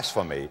of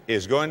blasphemy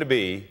is going to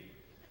be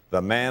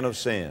the man of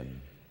sin.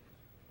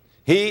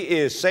 He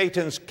is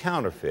Satan's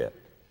counterfeit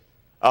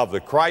of the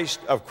Christ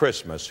of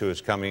Christmas who is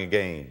coming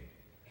again.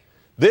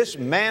 This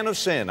man of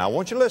sin, I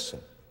want you to listen.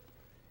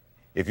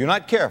 If you're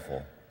not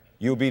careful,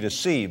 you'll be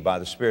deceived by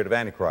the spirit of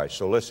Antichrist.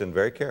 So listen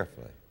very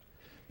carefully.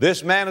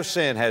 This man of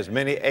sin has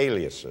many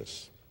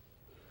aliases.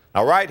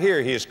 Now right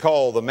here he is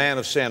called the man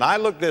of sin. I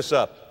looked this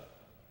up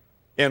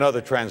in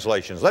other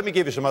translations. Let me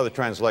give you some other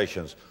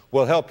translations.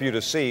 Will help you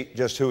to see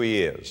just who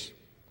he is.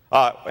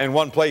 In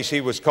one place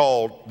he was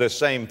called, the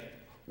same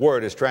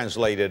word is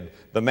translated,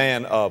 the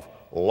man of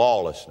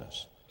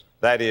lawlessness.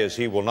 That is,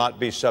 he will not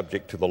be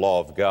subject to the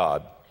law of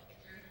God.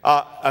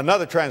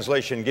 Another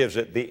translation gives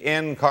it the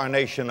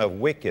incarnation of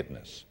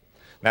wickedness.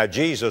 Now,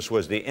 Jesus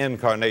was the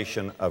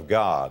incarnation of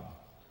God.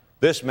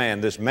 This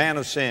man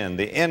of sin,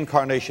 the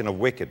incarnation of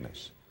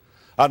wickedness.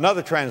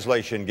 Another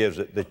translation gives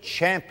it the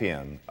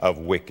champion of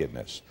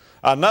wickedness.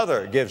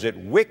 Another gives it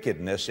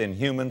wickedness in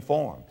human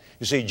form.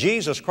 You see,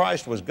 Jesus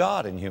Christ was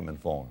God in human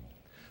form.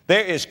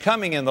 There is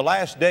coming in the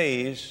last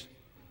days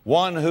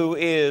one who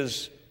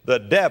is the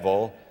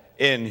devil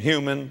in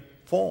human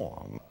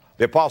form.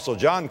 The Apostle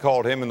John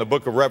called him in the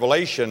book of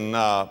Revelation,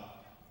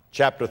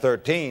 chapter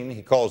 13,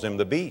 he calls him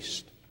the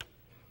beast.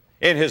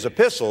 In his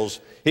epistles,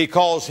 he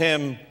calls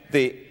him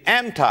the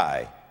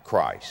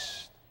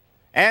Antichrist.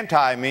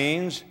 Anti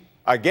means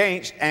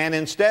against and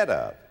instead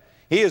of.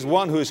 He is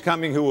one who is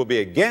coming who will be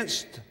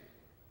against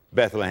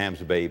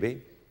Bethlehem's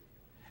baby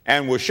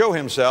and will show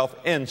himself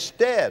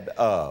instead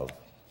of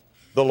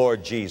the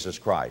Lord Jesus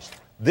Christ.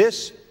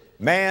 This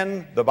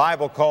man, the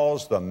Bible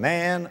calls the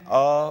man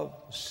of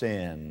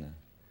sin.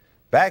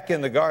 Back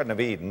in the Garden of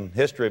Eden,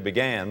 history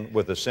began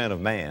with the sin of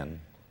man.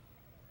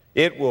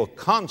 It will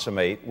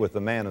consummate with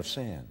the man of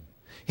sin.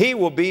 He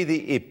will be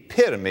the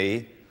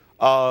epitome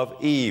of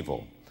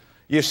evil.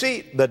 You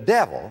see, the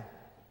devil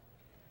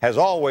has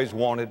always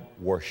wanted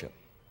worship.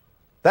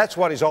 That's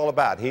what he's all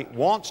about. He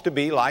wants to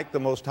be like the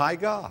Most High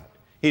God.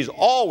 He's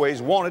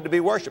always wanted to be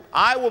worshiped.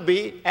 I will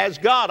be as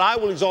God. I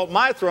will exalt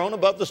my throne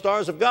above the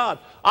stars of God.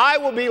 I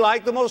will be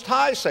like the Most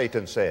High,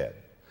 Satan said.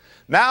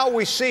 Now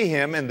we see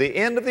him in the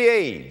end of the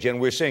age,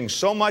 and we're seeing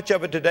so much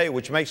of it today,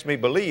 which makes me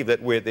believe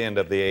that we're at the end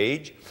of the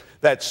age,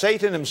 that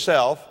Satan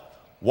himself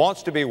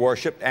wants to be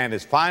worshiped and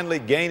is finally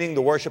gaining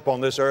the worship on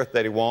this earth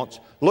that he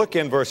wants. Look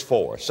in verse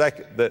 4,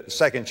 the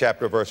second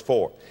chapter, verse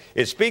 4.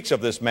 It speaks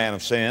of this man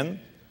of sin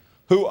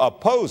who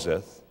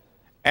opposeth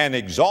and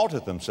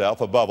exalteth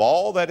himself above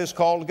all that is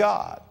called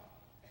God.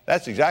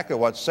 That's exactly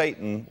what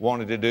Satan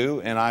wanted to do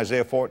in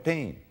Isaiah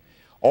 14.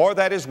 Or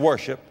that is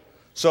worship,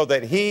 so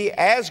that he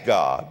as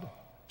God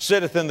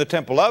sitteth in the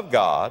temple of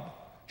God,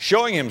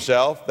 showing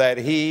himself that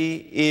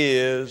he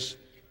is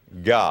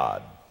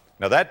God.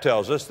 Now that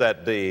tells us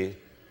that the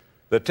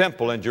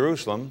temple in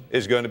Jerusalem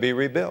is going to be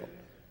rebuilt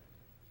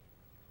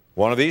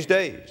one of these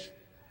days.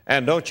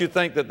 And don't you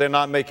think that they're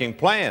not making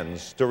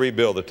plans to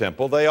rebuild the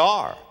temple? They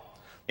are.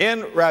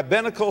 In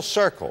rabbinical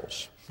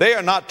circles, they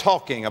are not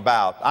talking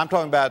about, I'm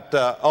talking about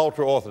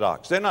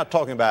ultra-Orthodox, they're not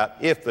talking about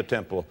if the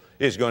temple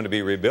is going to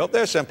be rebuilt.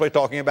 They're simply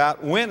talking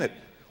about when it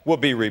will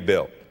be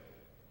rebuilt.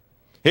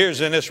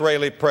 Here's an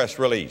Israeli press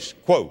release,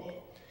 quote,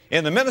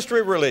 "In the Ministry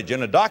of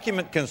Religion, a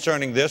document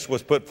concerning this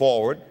was put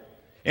forward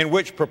in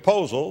which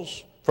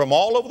proposals from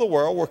all over the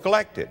world were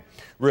collected.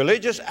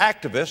 Religious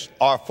activists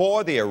are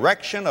for the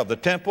erection of the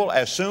temple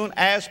as soon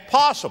as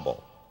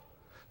possible.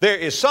 There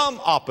is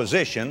some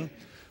opposition,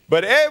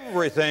 but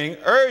everything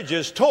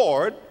urges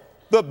toward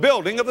the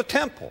building of the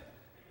temple."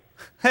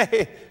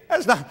 Hey,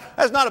 that's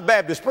not a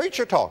Baptist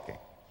preacher talking.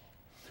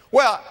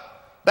 Well,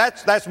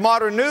 that's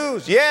modern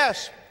news,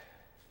 yes.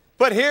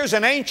 But here's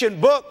an ancient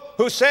book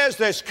who says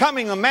there's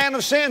coming a man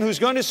of sin who's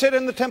going to sit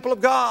in the temple of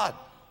God,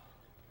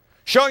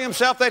 showing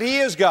himself that he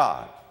is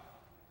God.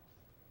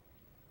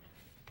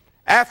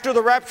 After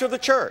the rapture of the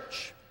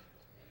church,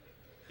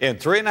 in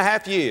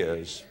 3.5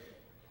 years,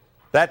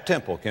 that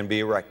temple can be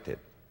erected.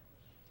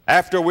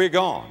 After we're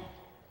gone,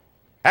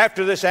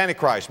 after this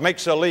Antichrist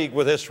makes a league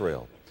with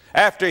Israel,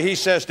 after he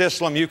says to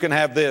Islam, you can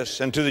have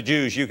this, and to the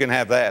Jews, you can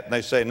have that, and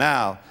they say,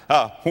 now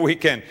we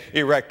can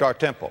erect our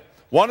temple.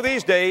 One of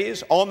these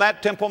days, on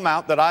that Temple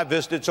Mount that I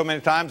visited so many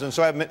times, and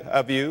so many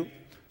of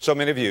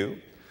you,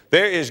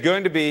 there is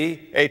going to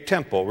be a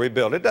temple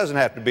rebuilt. It doesn't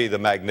have to be the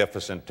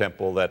magnificent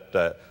temple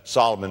that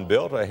Solomon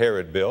built or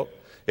Herod built.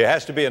 It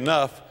has to be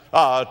enough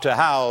to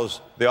house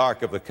the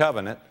Ark of the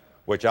Covenant,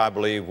 which I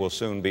believe will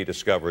soon be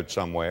discovered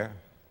somewhere,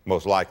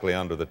 most likely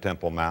under the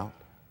Temple Mount.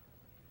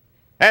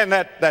 And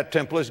that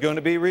temple is going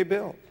to be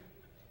rebuilt.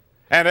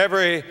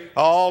 And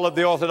all of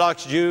the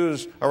Orthodox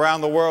Jews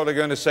around the world are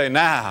going to say,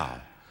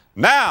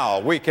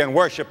 now we can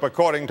worship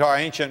according to our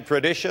ancient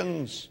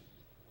traditions.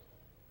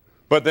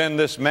 But then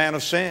this man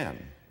of sin,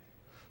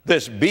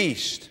 this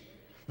beast,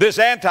 this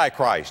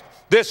Antichrist,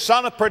 this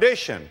son of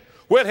perdition,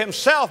 will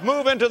himself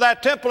move into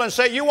that temple and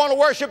say, you want to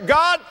worship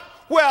God?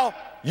 Well,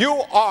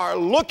 you are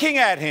looking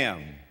at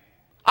him.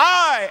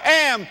 I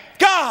am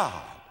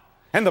God.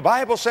 And the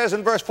Bible says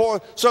in verse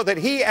 4, so that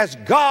he as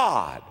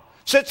God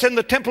sits in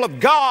the temple of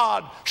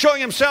God,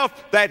 showing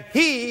himself that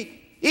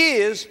he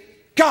is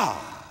God.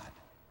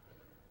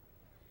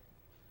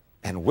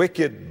 And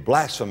wicked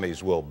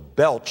blasphemies will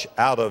belch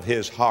out of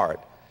his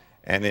heart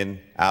and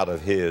out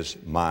of his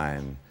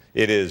mind.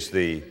 It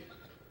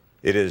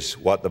is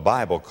what the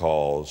Bible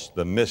calls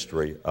the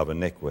mystery of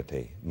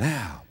iniquity.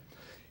 Now,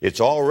 it's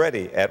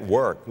already at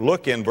work.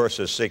 Look in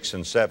verses 6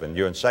 and 7.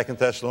 You're in 2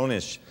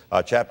 Thessalonians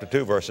chapter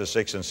 2, verses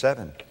 6 and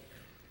 7.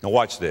 Now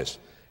watch this.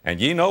 And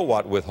ye know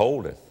what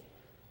withholdeth,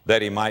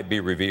 that he might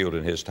be revealed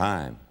in his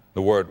time.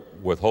 The word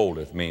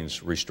withholdeth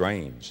means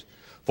restrains.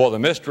 For the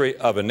mystery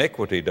of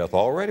iniquity doth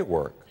already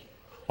work.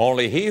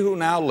 Only he who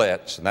now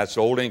lets, and that's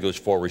Old English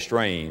for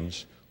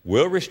restrains,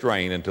 will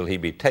restrain until he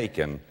be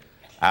taken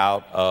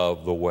out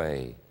of the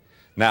way.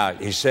 Now,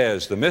 he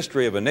says, the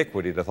mystery of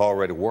iniquity doth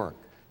already work.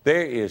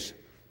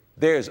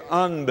 There's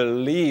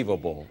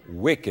unbelievable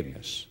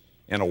wickedness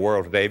in a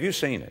world today. Have you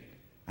seen it?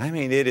 I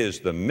mean, it is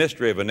the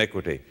mystery of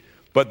iniquity.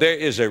 But there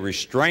is a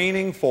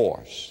restraining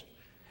force.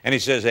 And he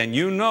says, and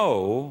you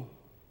know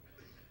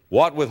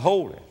what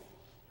withholdeth,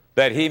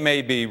 that he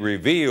may be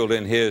revealed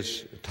in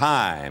his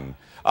time.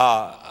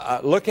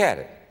 Look at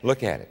it.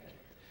 Look at it.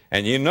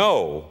 And you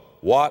know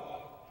what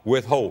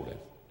withholdeth.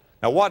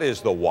 Now, what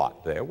is the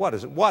what there?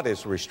 What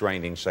is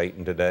restraining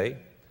Satan today?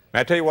 May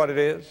I tell you what it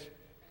is?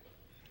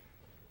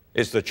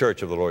 It's the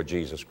church of the Lord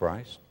Jesus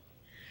Christ.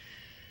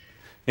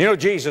 You know,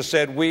 Jesus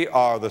said we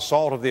are the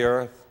salt of the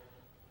earth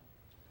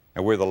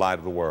and we're the light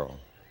of the world.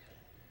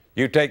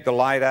 You take the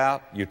light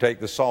out, you take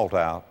the salt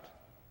out,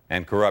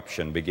 and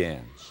corruption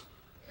begins.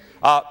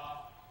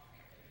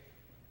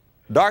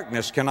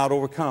 Darkness cannot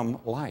overcome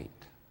light.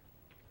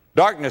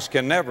 Darkness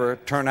can never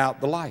turn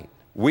out the light.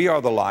 We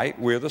are the light,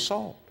 we're the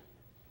salt.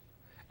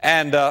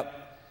 And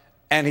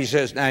he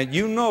says, now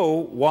you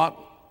know what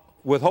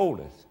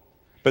withholdeth.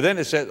 But then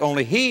it says,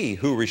 only he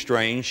who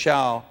restrains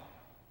shall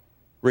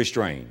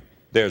restrain.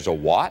 There's a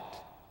what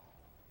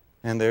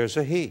and there's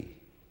a he.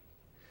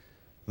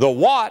 The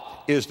what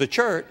is the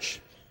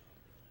church.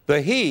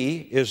 The he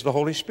is the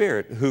Holy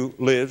Spirit who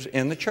lives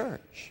in the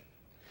church.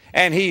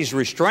 And he's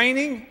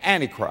restraining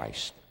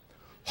Antichrist,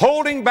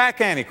 holding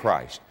back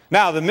Antichrist.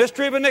 Now, the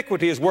mystery of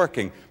iniquity is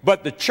working,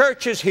 but the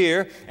church is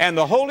here, and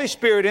the Holy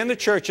Spirit in the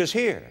church is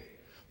here.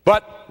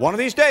 But one of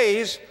these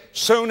days,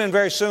 soon and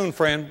very soon,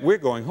 friend, we're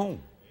going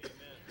home.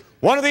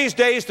 One of these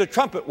days, the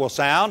trumpet will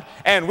sound,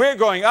 and we're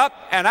going up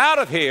and out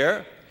of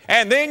here,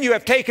 and then you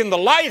have taken the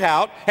light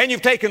out, and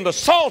you've taken the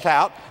salt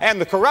out, and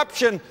the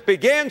corruption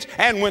begins,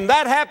 and when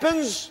that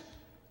happens,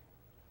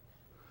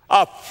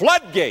 a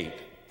floodgate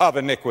of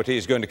iniquity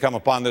is going to come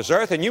upon this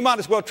earth, and you might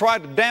as well try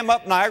to dam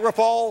up Niagara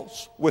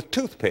Falls with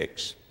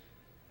toothpicks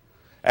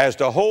as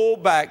to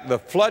hold back the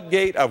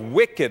floodgate of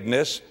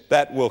wickedness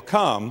that will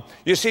come.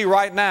 You see,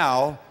 right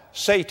now,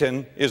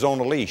 Satan is on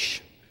a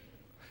leash.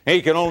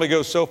 He can only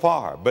go so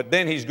far, but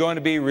then he's going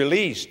to be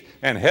released,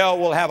 and hell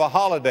will have a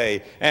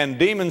holiday, and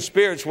demon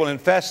spirits will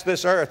infest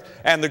this earth,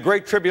 and the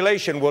Great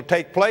Tribulation will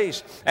take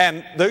place.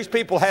 And those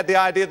people had the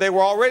idea they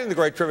were already in the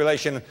Great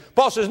Tribulation.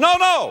 Paul says, no,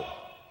 no,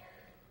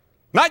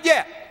 not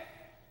yet.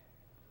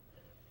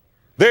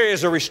 There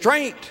is a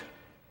restraint.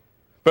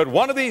 But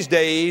one of these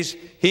days,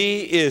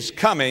 he is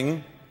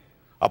coming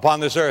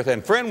upon this earth.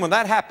 And friend, when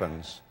that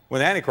happens, when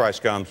the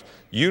Antichrist comes,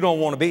 you don't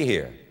want to be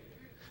here.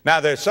 Now,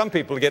 there's some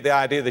people who get the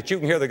idea that you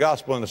can hear the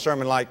gospel in a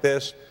sermon like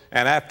this,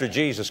 and after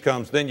Jesus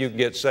comes, then you can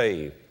get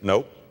saved.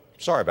 Nope.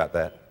 Sorry about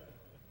that.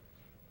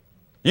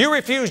 You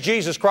refuse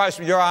Jesus Christ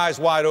with your eyes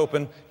wide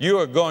open, you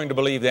are going to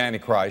believe the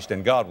Antichrist,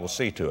 and God will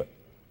see to it.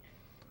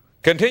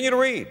 Continue to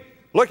read.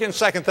 Look in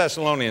 2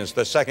 Thessalonians,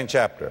 the 2nd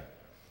chapter.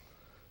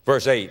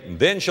 Verse 8, and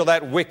then shall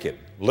that wicked,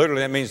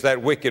 literally that means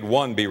that wicked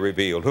one be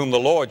revealed, whom the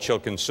Lord shall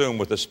consume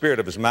with the spirit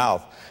of his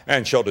mouth,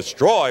 and shall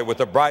destroy with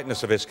the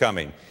brightness of his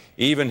coming.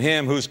 Even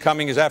him whose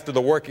coming is after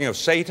the working of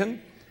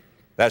Satan,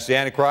 that's the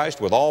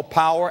Antichrist, with all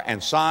power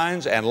and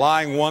signs and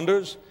lying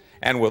wonders,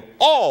 and with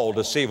all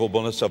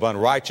deceivableness of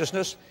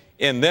unrighteousness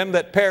in them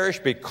that perish,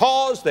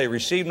 because they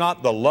receive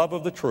not the love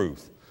of the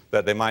truth,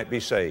 that they might be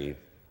saved.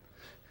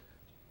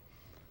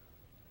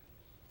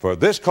 For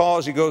this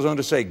cause, he goes on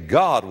to say,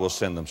 God will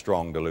send them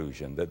strong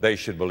delusion, that they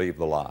should believe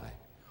the lie.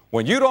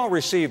 When you don't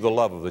receive the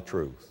love of the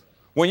truth,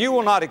 when you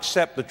will not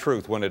accept the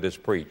truth when it is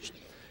preached,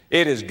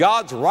 it is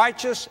God's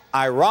righteous,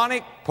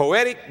 ironic,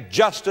 poetic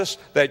justice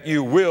that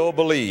you will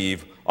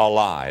believe a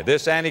lie.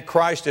 This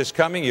Antichrist is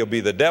coming. He'll be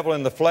the devil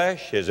in the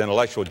flesh. His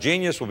intellectual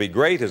genius will be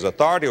great. His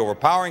authority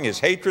overpowering. His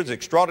hatred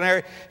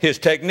extraordinary. His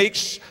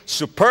techniques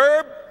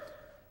superb.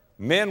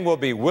 Men will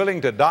be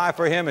willing to die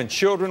for him, and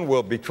children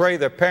will betray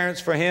their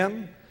parents for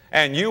him.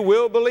 And you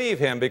will believe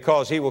him,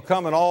 because he will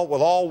come with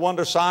all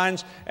wonder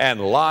signs and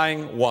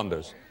lying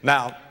wonders.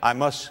 Now, I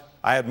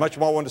had much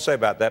more I want to say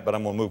about that, but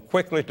I'm going to move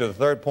quickly to the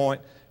third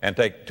point and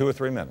take 2 or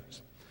 3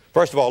 minutes.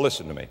 First of all,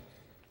 listen to me.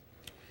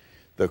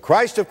 The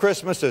Christ of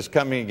Christmas is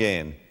coming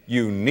again.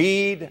 You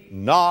need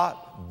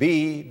not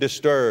be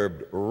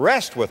disturbed.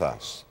 Rest with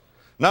us.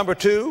 Number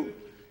 2,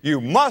 you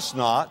must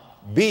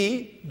not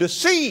be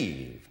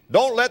deceived.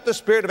 Don't let the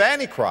spirit of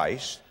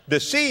Antichrist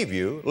deceive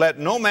you. Let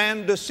no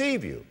man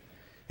deceive you.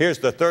 Here's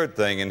the third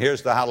thing, and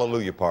here's the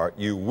hallelujah part.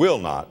 You will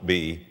not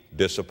be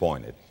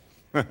disappointed.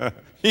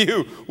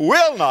 You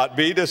will not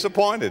be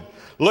disappointed.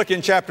 Look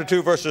in chapter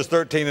 2, verses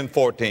 13 and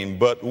 14.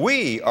 But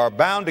we are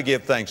bound to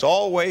give thanks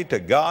always to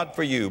God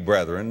for you,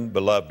 brethren,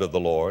 beloved of the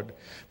Lord,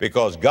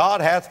 because God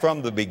hath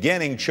from the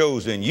beginning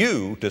chosen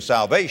you to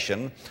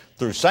salvation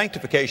through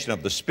sanctification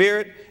of the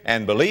Spirit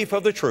and belief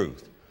of the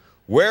truth,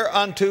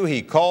 whereunto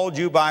he called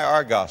you by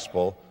our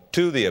gospel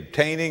to the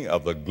obtaining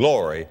of the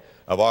glory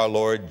of our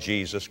Lord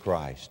Jesus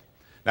Christ.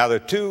 Now, there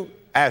are 2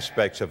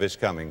 aspects of his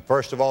coming.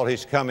 First of all,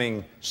 he's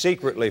coming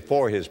secretly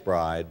for his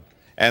bride,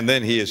 and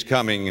then he is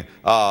coming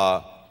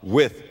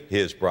with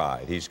his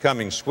bride. He's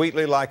coming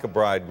sweetly like a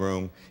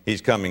bridegroom.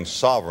 He's coming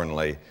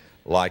sovereignly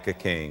like a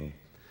king.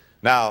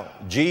 Now,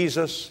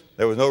 Jesus,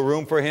 there was no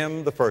room for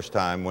him the first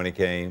time when he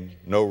came,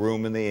 no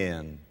room in the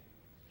inn.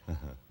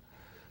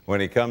 When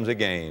he comes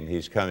again,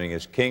 he's coming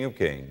as King of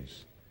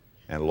Kings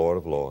and Lord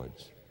of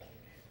Lords.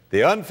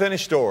 The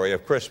unfinished story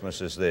of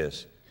Christmas is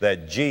this,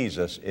 that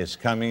Jesus is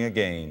coming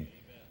again,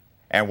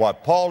 And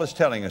what Paul is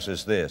telling us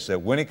is this,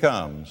 that when he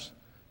comes,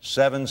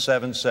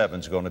 777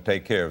 is going to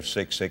take care of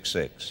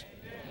 666.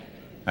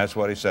 That's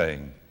what he's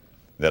saying.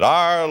 That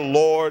our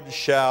Lord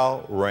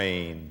shall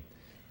reign.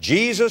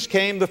 Jesus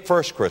came the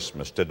first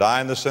Christmas to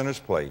die in the sinner's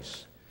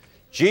place.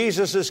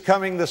 Jesus is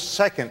coming the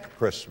second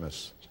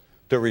Christmas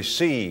to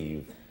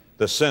receive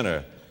the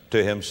sinner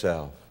to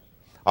himself.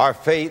 Our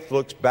faith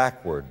looks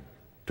backward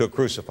to a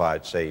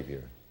crucified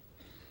Savior.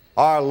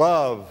 Our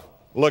love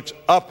looks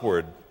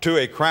upward to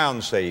a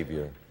crowned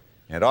Savior.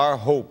 And our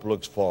hope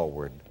looks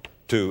forward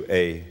to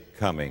a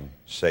coming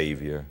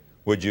Savior.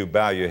 Would you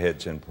bow your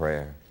heads in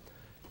prayer?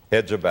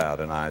 Heads are bowed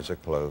and eyes are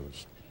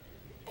closed.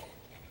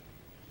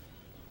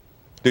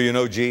 Do you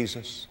know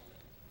Jesus?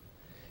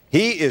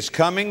 He is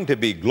coming to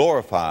be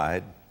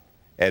glorified,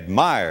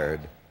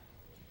 admired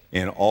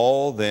in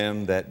all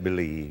them that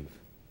believe.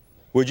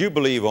 Would you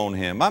believe on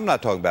Him? I'm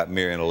not talking about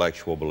mere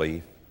intellectual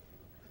belief.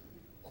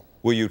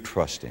 Will you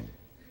trust Him?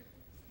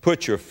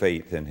 Put your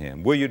faith in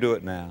Him. Will you do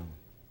it now?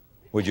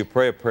 Would you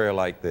pray a prayer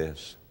like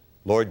this?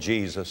 Lord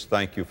Jesus,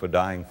 thank you for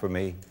dying for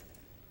me.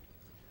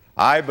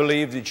 I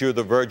believe that you're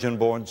the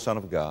virgin-born Son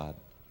of God.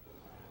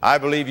 I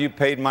believe you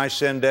paid my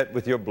sin debt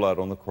with your blood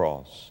on the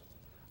cross.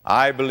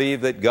 I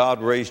believe that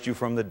God raised you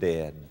from the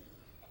dead,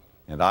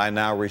 and I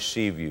now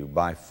receive you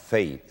by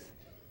faith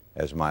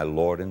as my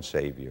Lord and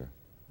Savior.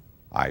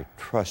 I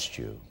trust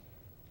you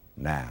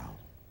now.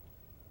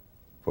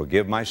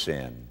 Forgive my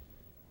sin,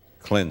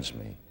 cleanse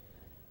me,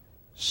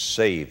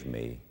 save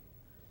me,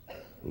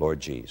 Lord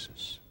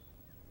Jesus.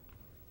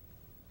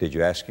 Did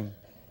you ask Him?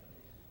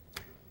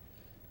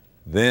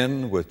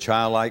 Then, with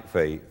childlike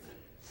faith,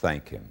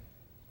 thank Him.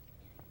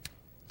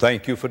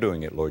 Thank you for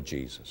doing it, Lord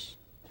Jesus.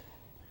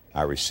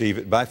 I receive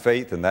it by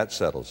faith, and that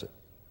settles it.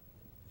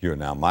 You're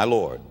now my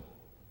Lord,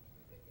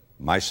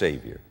 my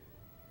Savior,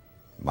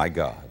 my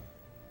God,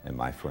 and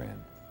my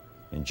friend.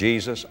 And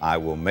Jesus, I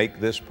will make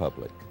this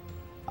public.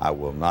 I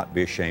will not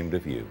be ashamed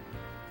of you.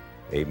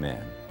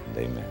 Amen and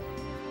amen.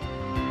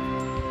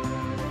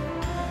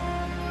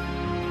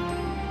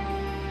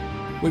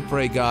 We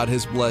pray God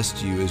has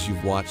blessed you as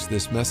you've watched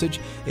this message.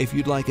 If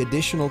you'd like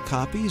additional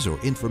copies or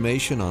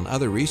information on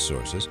other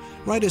resources,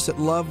 write us at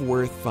Love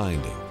Worth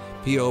Finding,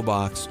 P.O.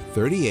 Box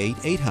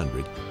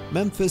 38800,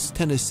 Memphis,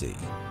 Tennessee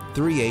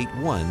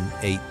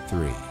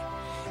 38183.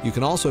 You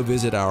can also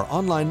visit our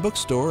online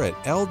bookstore at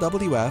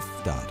lwf.org.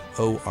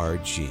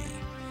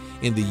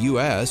 In the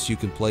U.S., you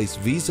can place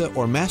Visa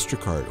or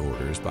MasterCard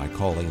orders by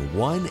calling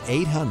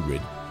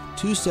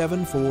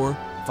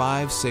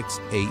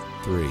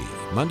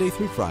 1-800-274-5683, Monday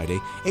through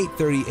Friday,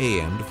 8:30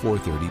 a.m. to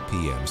 4:30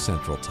 p.m.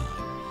 Central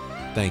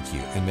Time. Thank you,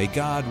 and may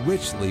God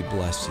richly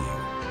bless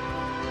you.